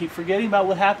again, they keep forgetting about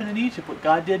what happened in Egypt, what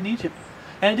God did in Egypt.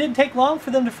 And it didn't take long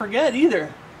for them to forget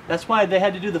either. That's why they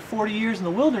had to do the 40 years in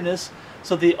the wilderness,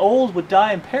 so the old would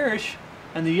die and perish,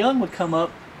 and the young would come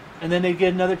up, and then they'd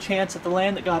get another chance at the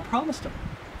land that God promised them.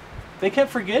 They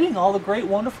kept forgetting all the great,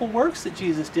 wonderful works that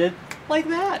Jesus did, like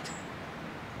that.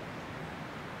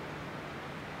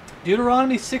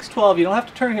 Deuteronomy 6:12. You don't have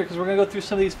to turn here because we're going to go through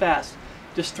some of these fast.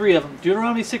 Just 3 of them.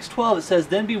 Deuteronomy 6:12. It says,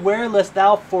 "Then beware lest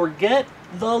thou forget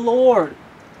the Lord,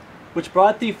 which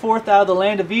brought thee forth out of the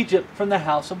land of Egypt from the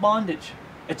house of bondage."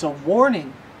 It's a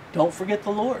warning. Don't forget the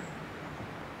Lord.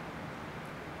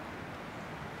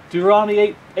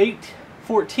 Deuteronomy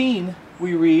 8:14.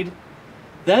 We read,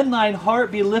 "Then thine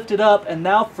heart be lifted up, and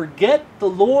thou forget the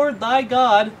Lord thy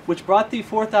God, which brought thee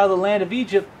forth out of the land of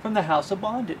Egypt from the house of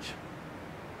bondage."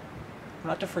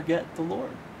 We're not to forget the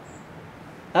Lord.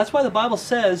 That's why the Bible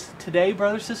says today,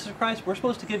 brothers and sisters of Christ, we're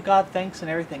supposed to give God thanks in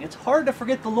everything. It's hard to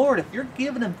forget the Lord if you're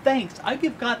giving Him thanks. I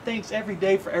give God thanks every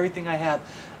day for everything I have,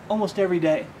 almost every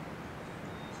day.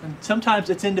 And sometimes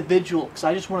it's individual, because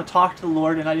I just want to talk to the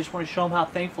Lord and I just want to show Him how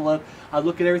thankful I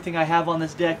look at everything I have on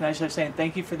this deck and I just start saying,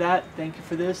 "Thank you for that, thank you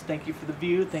for this, thank you for the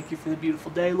view, thank you for the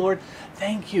beautiful day, Lord.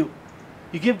 Thank you."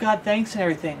 You give God thanks in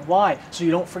everything. Why? So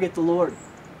you don't forget the Lord.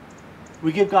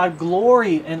 We give God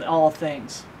glory in all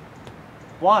things.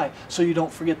 Why? So you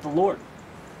don't forget the Lord.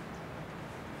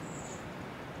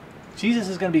 Jesus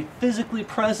is going to be physically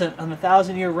present on the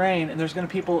 1,000-year reign, and there's going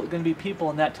to be people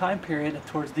in that time period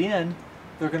towards the end.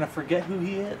 They're going to forget who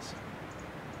He is.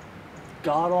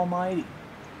 God Almighty.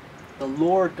 The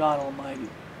Lord God Almighty.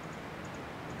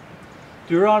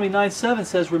 Deuteronomy 9:7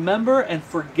 says, "Remember and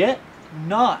forget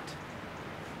not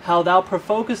how thou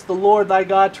provokest the Lord thy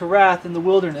God to wrath in the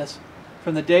wilderness,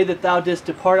 from the day that thou didst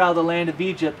depart out of the land of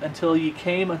Egypt until ye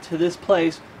came unto this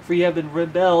place, for ye have been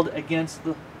rebellious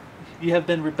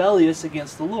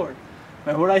against the Lord."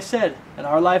 Remember what I said, in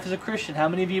our life as a Christian, how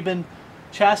many of you have been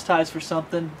chastised for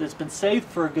something that's been saved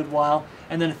for a good while,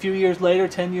 and then a few years later,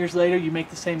 10 years later, you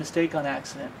make the same mistake on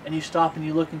accident, and you stop and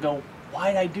you look and go, why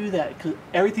did I do that? Because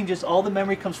everything just, all the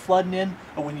memory comes flooding in,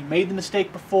 or when you made the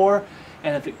mistake before,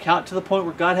 and if it got to the point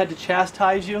where God had to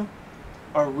chastise you,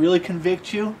 or really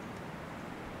convict you,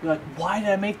 you're like, why did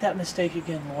I make that mistake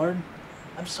again, Lord?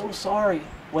 I'm so sorry.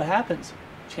 What happens?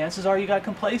 Chances are you got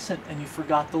complacent and you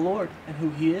forgot the Lord and who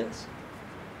He is.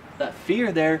 That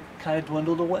fear there kind of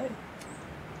dwindled away.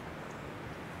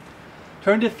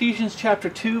 Turn to Ephesians chapter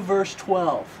 2, verse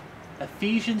 12.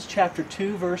 Ephesians chapter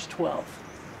 2, verse 12.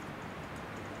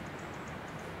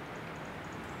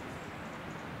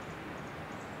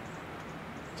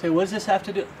 Say, what does this have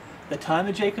to do? The time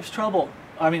of Jacob's trouble.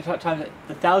 The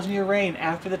 1,000-year reign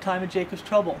after the time of Jacob's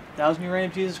trouble. 1,000-year reign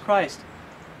of Jesus Christ.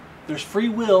 There's free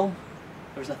will.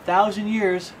 There's 1,000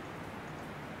 years.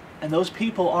 And those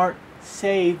people aren't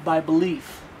saved by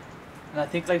belief. And I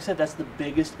think, like I said, that's the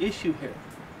biggest issue here.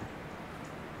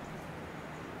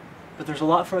 But there's a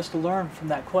lot for us to learn from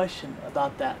that question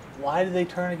about that. Why do they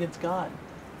turn against God?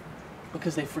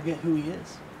 Because they forget who He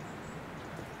is.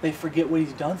 They forget what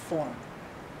He's done for them.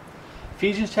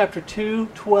 Ephesians chapter 2,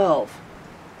 12.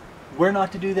 We're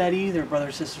not to do that either,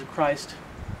 brothers and sisters of Christ.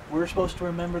 We're supposed to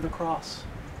remember the cross.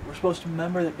 We're supposed to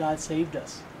remember that God saved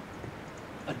us.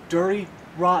 A dirty,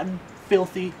 rotten,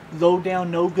 filthy,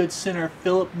 low-down, no-good sinner,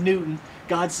 Philip Newton,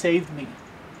 God saved me.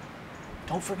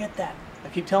 Don't forget that. I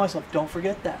keep telling myself, don't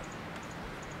forget that.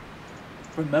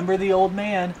 Remember the old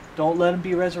man. Don't let him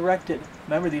be resurrected.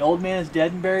 Remember, the old man is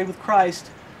dead and buried with Christ.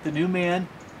 The new man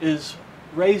is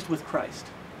raised with Christ.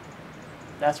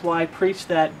 That's why I preach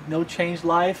that no changed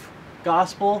life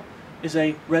gospel is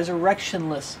a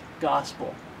resurrectionless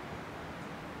gospel.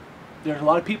 There's a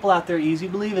lot of people out there, easy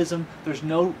believism. There's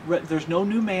no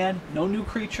new man, no new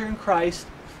creature in Christ,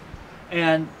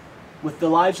 and with the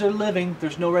lives they're living,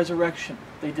 there's no resurrection.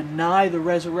 They deny the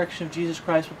resurrection of Jesus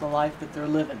Christ with the life that they're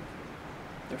living.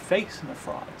 They're fakes and they're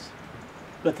frauds.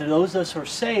 But to those of us who are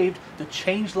saved, the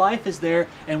changed life is there,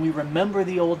 and we remember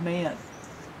the old man.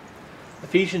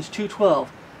 Ephesians 2:12,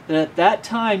 that at that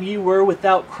time ye were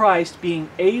without Christ, being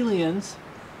aliens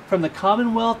from the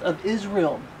commonwealth of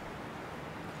Israel,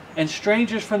 and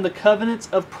strangers from the covenants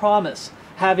of promise,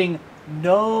 having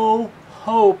no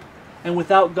hope, and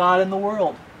without God in the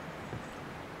world.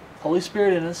 Holy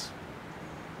Spirit in us.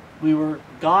 We were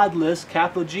godless,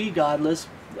 capital G godless.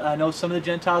 I know some of the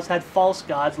Gentiles had false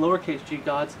gods, lowercase g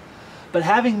gods, but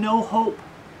having no hope.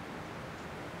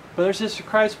 Brothers and sisters in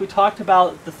Christ, we talked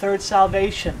about the third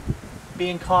salvation,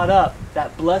 being caught up,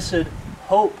 that blessed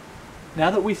hope. Now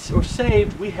that we are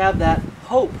saved, we have that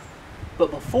hope.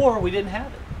 But before, we didn't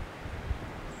have it.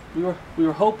 We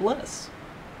were hopeless.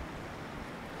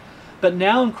 But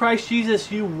now in Christ Jesus,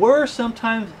 ye who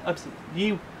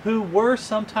were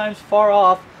sometimes far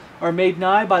off are made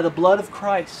nigh by the blood of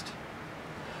Christ.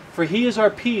 For he is our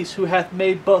peace, who hath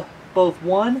made both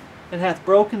one, and hath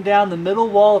broken down the middle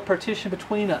wall of partition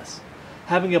between us,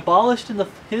 having abolished in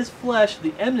his flesh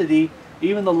the enmity,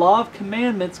 even the law of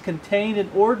commandments contained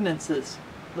in ordinances,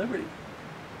 liberty.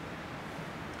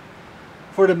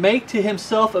 For to make to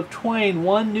himself of twain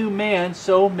one new man,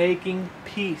 so making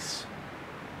peace,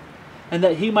 and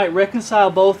that he might reconcile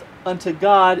both unto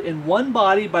God in one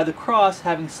body by the cross,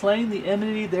 having slain the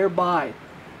enmity thereby,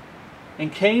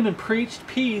 and came and preached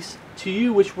peace to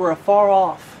you which were afar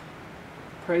off.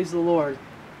 Praise the Lord.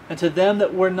 And to them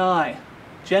that were nigh,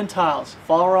 Gentiles,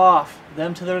 far off,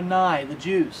 them to their nigh, the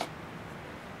Jews.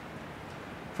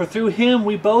 For through him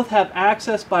we both have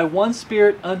access by one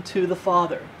Spirit unto the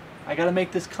Father. I got to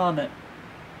make this comment.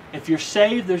 If you're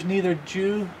saved, there's neither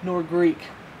Jew nor Greek.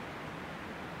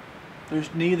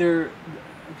 There's neither,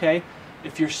 okay?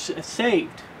 If you're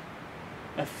saved,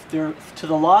 if they're to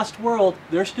the lost world,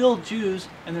 they're still Jews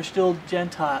and they're still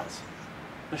Gentiles.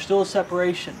 There's still a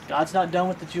separation. God's not done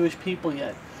with the Jewish people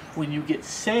yet. When you get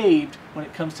saved, when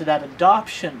it comes to that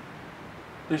adoption,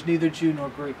 there's neither Jew nor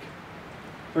Greek.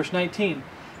 Verse 19.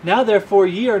 Now therefore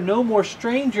ye are no more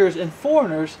strangers and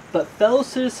foreigners, but fellow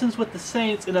citizens with the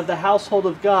saints and of the household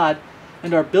of God,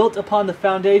 and are built upon the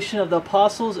foundation of the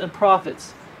apostles and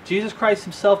prophets, Jesus Christ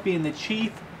himself being the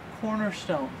chief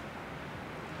cornerstone,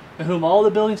 in whom all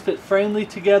the buildings fit firmly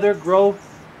together,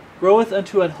 groweth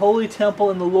unto an holy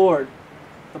temple in the Lord,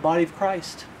 the body of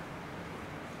Christ.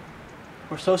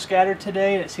 We're so scattered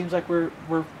today, and it seems like we're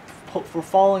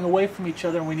falling away from each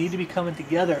other, and we need to be coming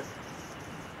together,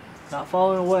 not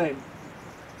falling away.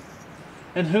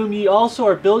 In whom ye also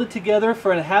are builded together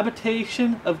for an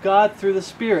habitation of God through the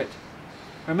Spirit.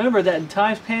 Remember that in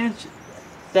times past,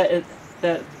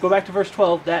 go back to verse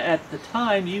 12, that at the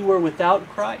time you were without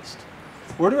Christ.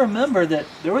 We're to remember that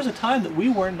there was a time that we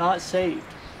were not saved.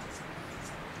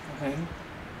 Okay?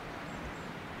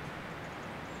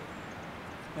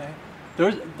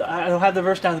 I don't have the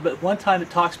verse down, but one time it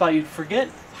talks about you forget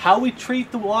how we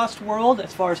treat the lost world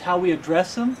as far as how we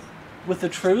address them with the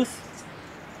truth.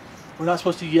 We're not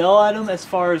supposed to yell at them as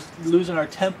far as losing our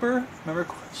temper.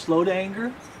 Remember, slow to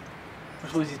anger. We're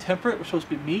supposed to be temperate. We're supposed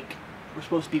to be meek. We're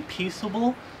supposed to be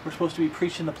peaceable. We're supposed to be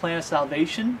preaching the plan of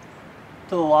salvation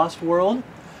to the lost world.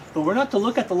 But we're not to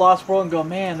look at the lost world and go,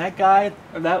 man, that guy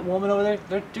or that woman over there,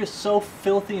 they're just so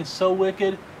filthy and so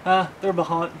wicked. They're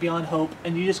beyond hope.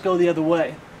 And you just go the other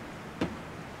way.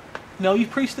 No, you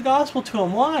preach the gospel to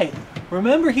them. Why?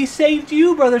 Remember, he saved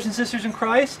you, brothers and sisters in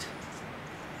Christ.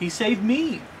 He saved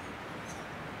me.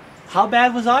 How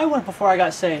bad was I before I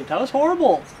got saved? I was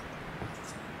horrible.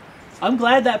 I'm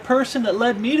glad that person that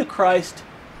led me to Christ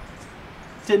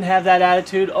didn't have that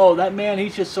attitude. Oh, that man,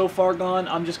 he's just so far gone,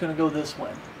 I'm just going to go this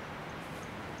way.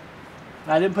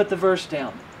 I didn't put the verse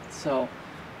down.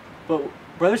 But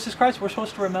brothers and sisters in Christ, we're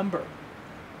supposed to remember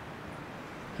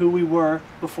who we were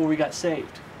before we got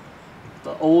saved.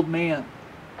 The old man.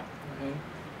 Okay?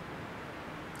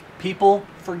 People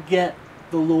forget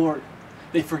the Lord.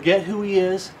 They forget who he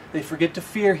is. They forget to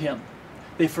fear him.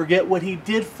 They forget what he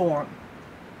did for them.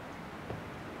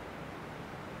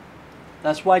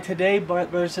 That's why today,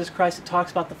 brothers and sisters in Christ, it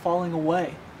talks about the falling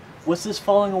away. What's this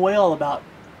falling away all about?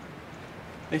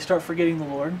 They start forgetting the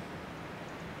Lord.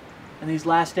 In these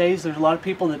last days, there's a lot of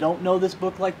people that don't know this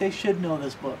book like they should know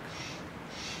this book.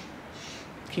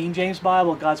 King James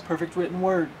Bible, God's perfect written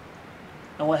word.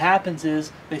 And what happens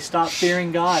is they stop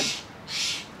fearing God.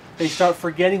 They start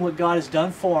forgetting what God has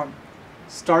done for them,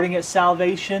 starting at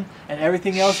salvation and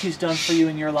everything else he's done for you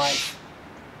in your life.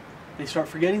 They start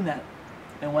forgetting that.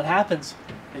 And what happens?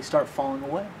 They start falling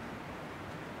away.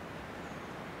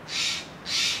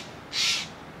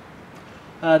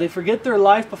 They forget their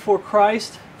life before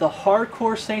Christ, the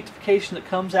hardcore sanctification that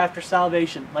comes after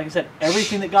salvation. Like I said,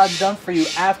 everything that God's done for you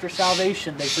after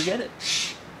salvation, they forget it.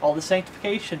 All the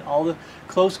sanctification, all the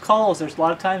close calls. There's a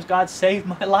lot of times God saved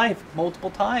my life multiple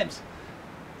times.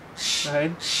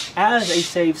 Okay? As a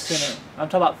saved sinner. I'm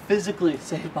talking about physically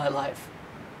saved my life.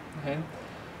 Okay?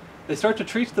 They start to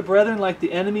treat the brethren like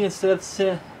the enemy instead of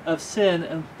sin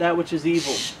and that which is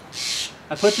evil.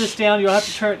 I put this down. You don't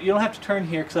have to turn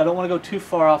here because I don't want to go too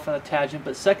far off on a tangent.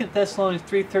 But 2 Thessalonians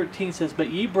 3:13 says, "But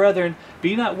ye brethren,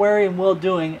 be not weary in well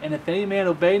doing, and if any man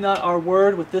obey not our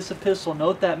word with this epistle,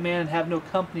 note that man and have no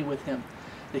company with him.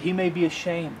 that he may be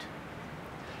ashamed.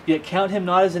 Yet count him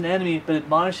not as an enemy, but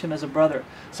admonish him as a brother.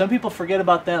 Some people forget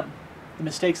about them, the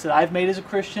mistakes that I've made as a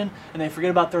Christian, and they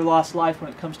forget about their lost life when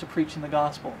it comes to preaching the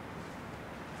gospel.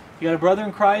 You got a brother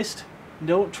in Christ,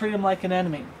 don't treat him like an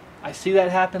enemy. I see that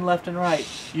happen left and right.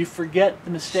 You forget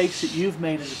the mistakes that you've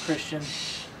made as a Christian,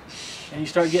 and you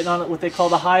start getting on what they call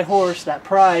the high horse, that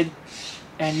pride,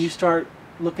 and you start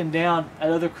looking down at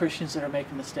other Christians that are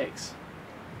making mistakes.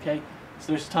 Okay? So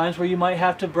there's times where you might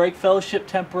have to break fellowship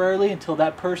temporarily until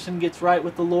that person gets right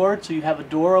with the Lord, so you have a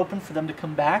door open for them to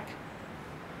come back.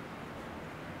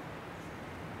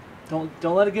 Don't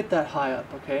let it get that high up,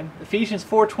 okay? Ephesians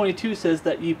 4:22 says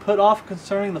that ye put off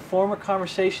concerning the former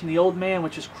conversation the old man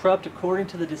which is corrupt according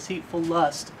to the deceitful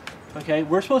lust. Okay?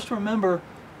 We're supposed to remember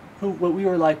what we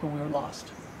were like when we were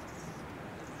lost.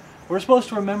 We're supposed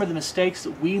to remember the mistakes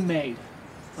that we made.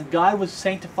 When God was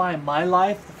sanctifying my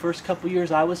life, the first couple years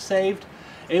I was saved,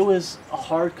 it was a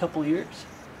hard couple years.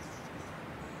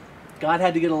 God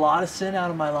had to get a lot of sin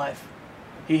out of my life.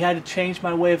 He had to change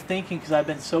my way of thinking because I've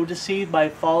been so deceived by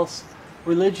false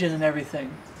religion and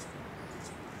everything.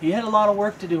 He had a lot of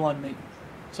work to do on me.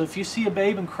 So if you see a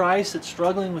babe in Christ that's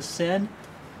struggling with sin,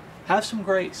 have some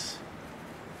grace.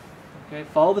 Okay?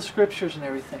 Follow the scriptures and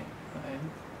everything. Okay?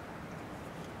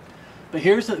 But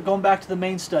here's going back to the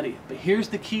main study. But here's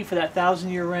the key for that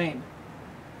 1,000-year reign.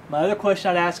 My other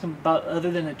question I'd ask him about,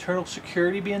 other than eternal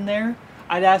security being there,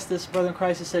 I'd ask this brother in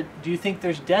Christ, I said, do you think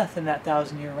there's death in that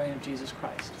 1,000-year reign of Jesus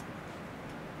Christ?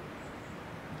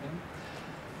 Okay.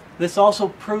 This also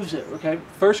proves it. Okay,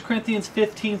 1 Corinthians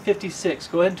 15:56.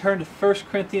 Go ahead and turn to 1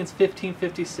 Corinthians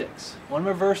 15:56. One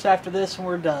more verse after this and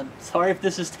we're done. Sorry if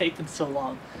this has taken so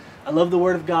long. I love the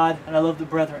Word of God and I love the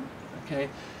brethren. Okay,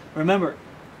 remember,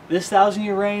 this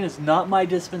 1,000-year reign is not my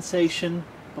dispensation,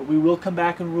 but we will come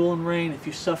back and rule and reign. If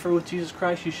you suffer with Jesus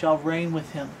Christ, you shall reign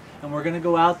with Him. And we're going to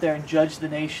go out there and judge the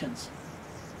nations.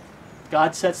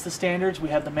 God sets the standards. We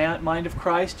have the mind of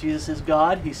Christ. Jesus is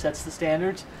God. He sets the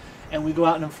standards. And we go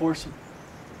out and enforce them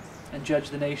and judge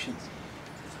the nations.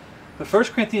 But 1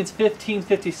 Corinthians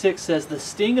 15:56 says, the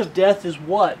sting of death is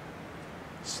what?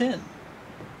 Sin.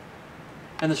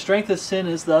 And the strength of sin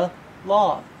is the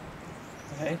law.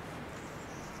 Okay?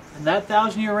 And that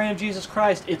 1,000-year reign of Jesus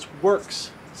Christ, it's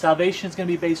works. Salvation is going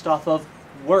to be based off of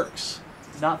works,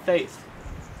 not faith.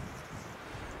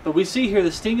 But we see here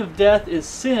the sting of death is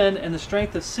sin, and the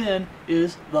strength of sin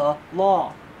is the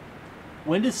law.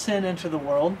 When did sin enter the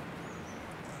world?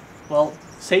 Well,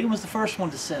 Satan was the first one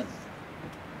to sin.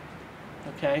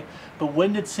 Okay? But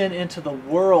when did sin enter the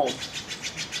world?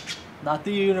 Not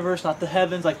the universe, not the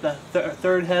heavens, like the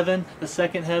third heaven, the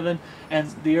second heaven, and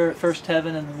the earth, first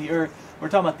heaven, and then the earth. We're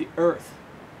talking about the earth.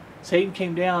 Satan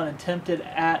came down and tempted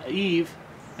Eve,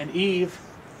 and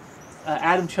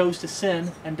Adam chose to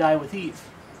sin and die with Eve.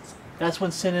 That's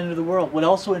when sin entered the world. What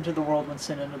also entered the world when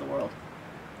sin entered the world?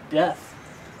 Death.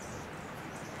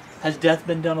 Has death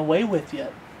been done away with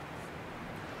yet?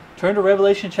 Turn to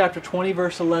Revelation chapter 20,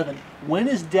 verse 11. When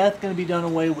is death going to be done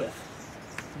away with?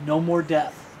 No more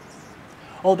death.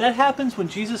 Oh, that happens when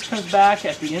Jesus comes back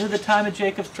at the end of the time of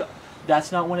Jacob's trouble.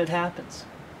 That's not when it happens.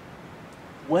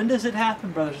 When does it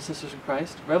happen, brothers and sisters in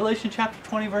Christ? Revelation chapter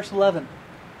 20, verse 11.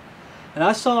 And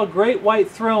I saw a great white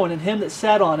throne, and him that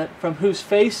sat on it, from whose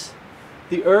face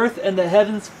the earth and the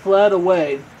heavens fled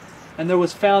away, and there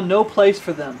was found no place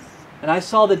for them. And I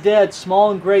saw the dead,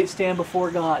 small and great, stand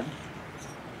before God.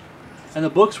 And the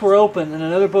books were open, and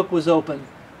another book was opened,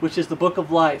 which is the book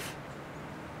of life.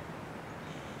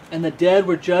 And the dead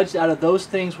were judged out of those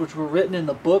things which were written in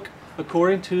the book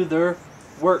according to their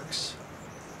works.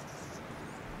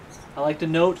 I like to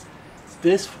note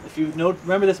this, if you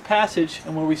remember this passage,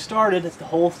 and where we started, at the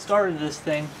whole start of this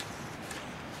thing,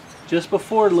 just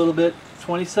before it a little bit,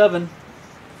 27,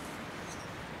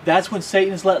 that's when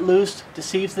Satan is let loose,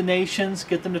 deceives the nations,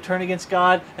 get them to turn against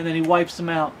God, and then he wipes them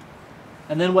out.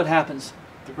 And then what happens?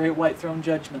 The great white throne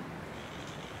judgment.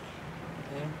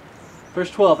 Okay.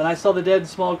 Verse 12, and I saw the dead and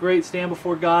small great stand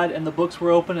before God, and the books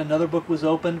were opened, and another book was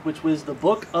opened, which was the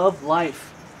book of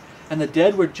life. And the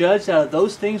dead were judged out of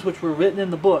those things which were written in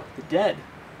the book, the dead,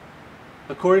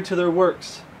 according to their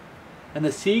works. And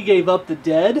the sea gave up the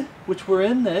dead which were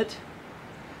in it,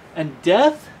 and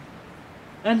death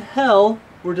and hell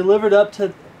were delivered up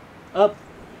the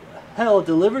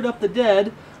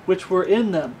dead which were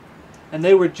in them. And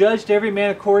they were judged every man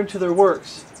according to their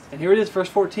works. And here it is, verse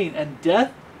 14. And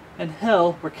death and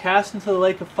hell were cast into the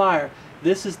lake of fire.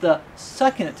 This is the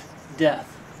second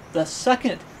death. The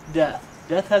second death.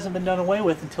 Death hasn't been done away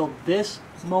with until this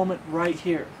moment right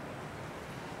here.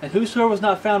 And whosoever was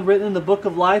not found written in the book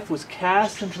of life was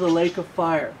cast into the lake of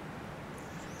fire.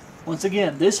 Once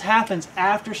again, this happens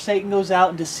after Satan goes out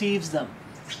and deceives them.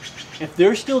 If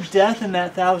there's still death in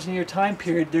that 1,000-year time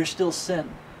period, there's still sin.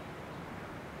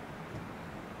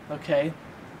 Okay?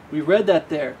 We read that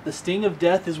there. The sting of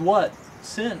death is what?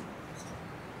 Sin.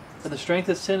 And the strength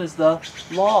of sin is the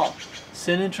law.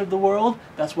 Sin entered the world.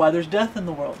 That's why there's death in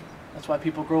the world. That's why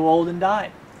people grow old and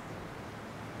die.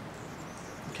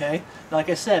 Okay? Like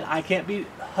I said, I can't be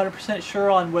 100%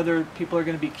 sure on whether people are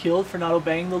going to be killed for not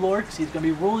obeying the Lord, because He's going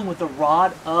to be ruling with a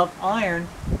rod of iron,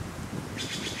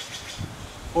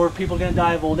 or people are going to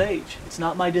die of old age. It's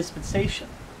not my dispensation.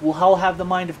 We'll all have the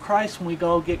mind of Christ when we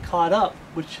go get caught up,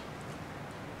 which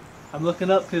I'm looking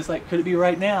up because, like, could it be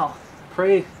right now?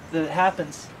 Pray that it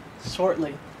happens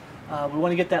shortly. We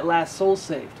want to get that last soul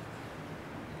saved.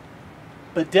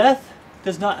 But death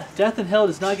and hell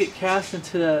does not get cast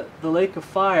into the lake of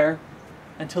fire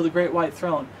until the great white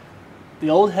throne. The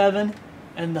old heaven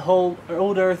and the whole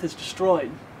old earth is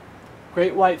destroyed.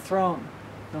 Great white throne.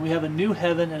 Then we have a new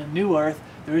heaven and a new earth.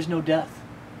 There is no death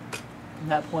from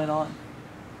that point on.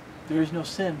 There is no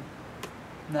sin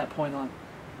from that point on.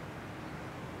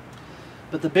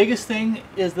 But the biggest thing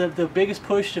is the biggest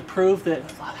push to prove that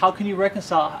how can you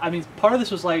reconcile? I mean, part of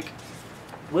this was like,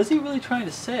 what is he really trying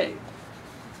to say?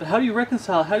 But how do you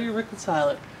reconcile? How do you reconcile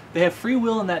it? They have free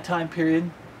will in that time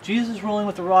period. Jesus is ruling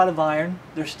with a rod of iron.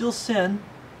 There's still sin.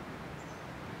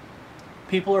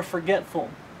 People are forgetful.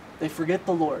 They forget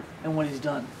the Lord and what He's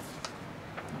done.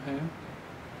 Okay.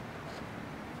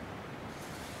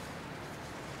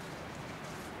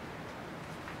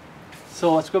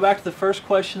 So let's go back to the first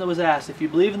question that was asked. If you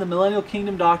believe in the millennial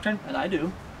kingdom doctrine, and I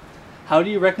do, how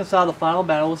do you reconcile the final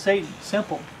battle with Satan?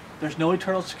 Simple. There's no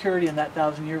eternal security in that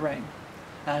 1,000-year reign.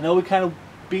 And I know we kind of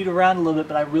beat around a little bit,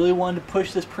 but I really wanted to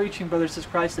push this preaching, brothers and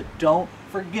sisters Christ, that don't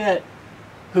forget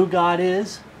who God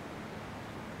is,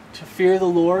 to fear the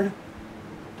Lord.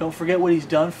 Don't forget what He's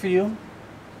done for you.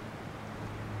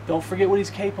 Don't forget what He's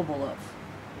capable of.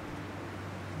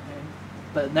 Okay?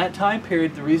 But in that time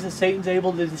period, the reason Satan's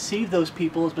able to deceive those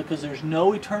people is because there's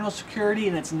no eternal security,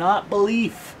 and it's not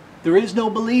belief. There is no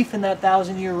belief in that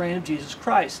 1,000-year reign of Jesus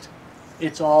Christ.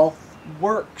 It's all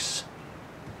works.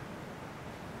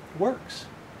 Works.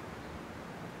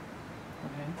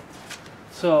 Okay?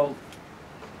 So,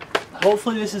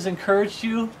 hopefully this has encouraged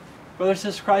you, brothers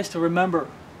and sisters Christ, to remember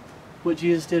what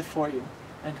Jesus did for you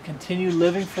and continue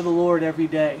living for the Lord every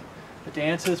day. But to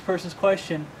answer this person's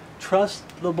question, trust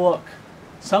the book.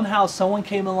 Somehow someone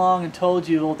came along and told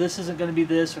you, well, this isn't going to be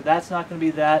this or that's not going to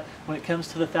be that when it comes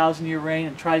to the 1,000-year reign,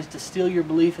 and tries to steal your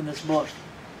belief in this book.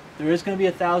 There is going to be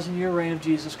a 1,000-year reign of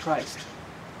Jesus Christ.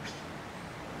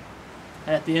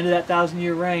 And at the end of that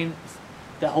 1,000-year reign,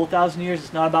 that whole 1,000 years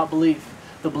is not about belief.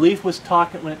 The belief was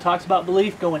talking, when it talks about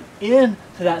belief going into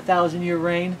that 1,000-year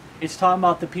reign, it's talking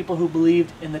about the people who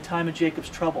believed in the time of Jacob's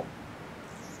trouble.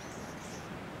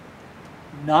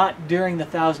 Not during the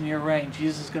 1,000-year reign.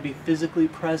 Jesus is going to be physically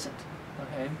present.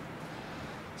 Okay?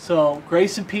 So,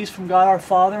 grace and peace from God our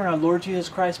Father and our Lord Jesus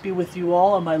Christ be with you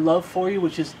all, and my love for you,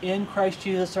 which is in Christ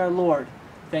Jesus our Lord.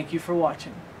 Thank you for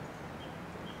watching.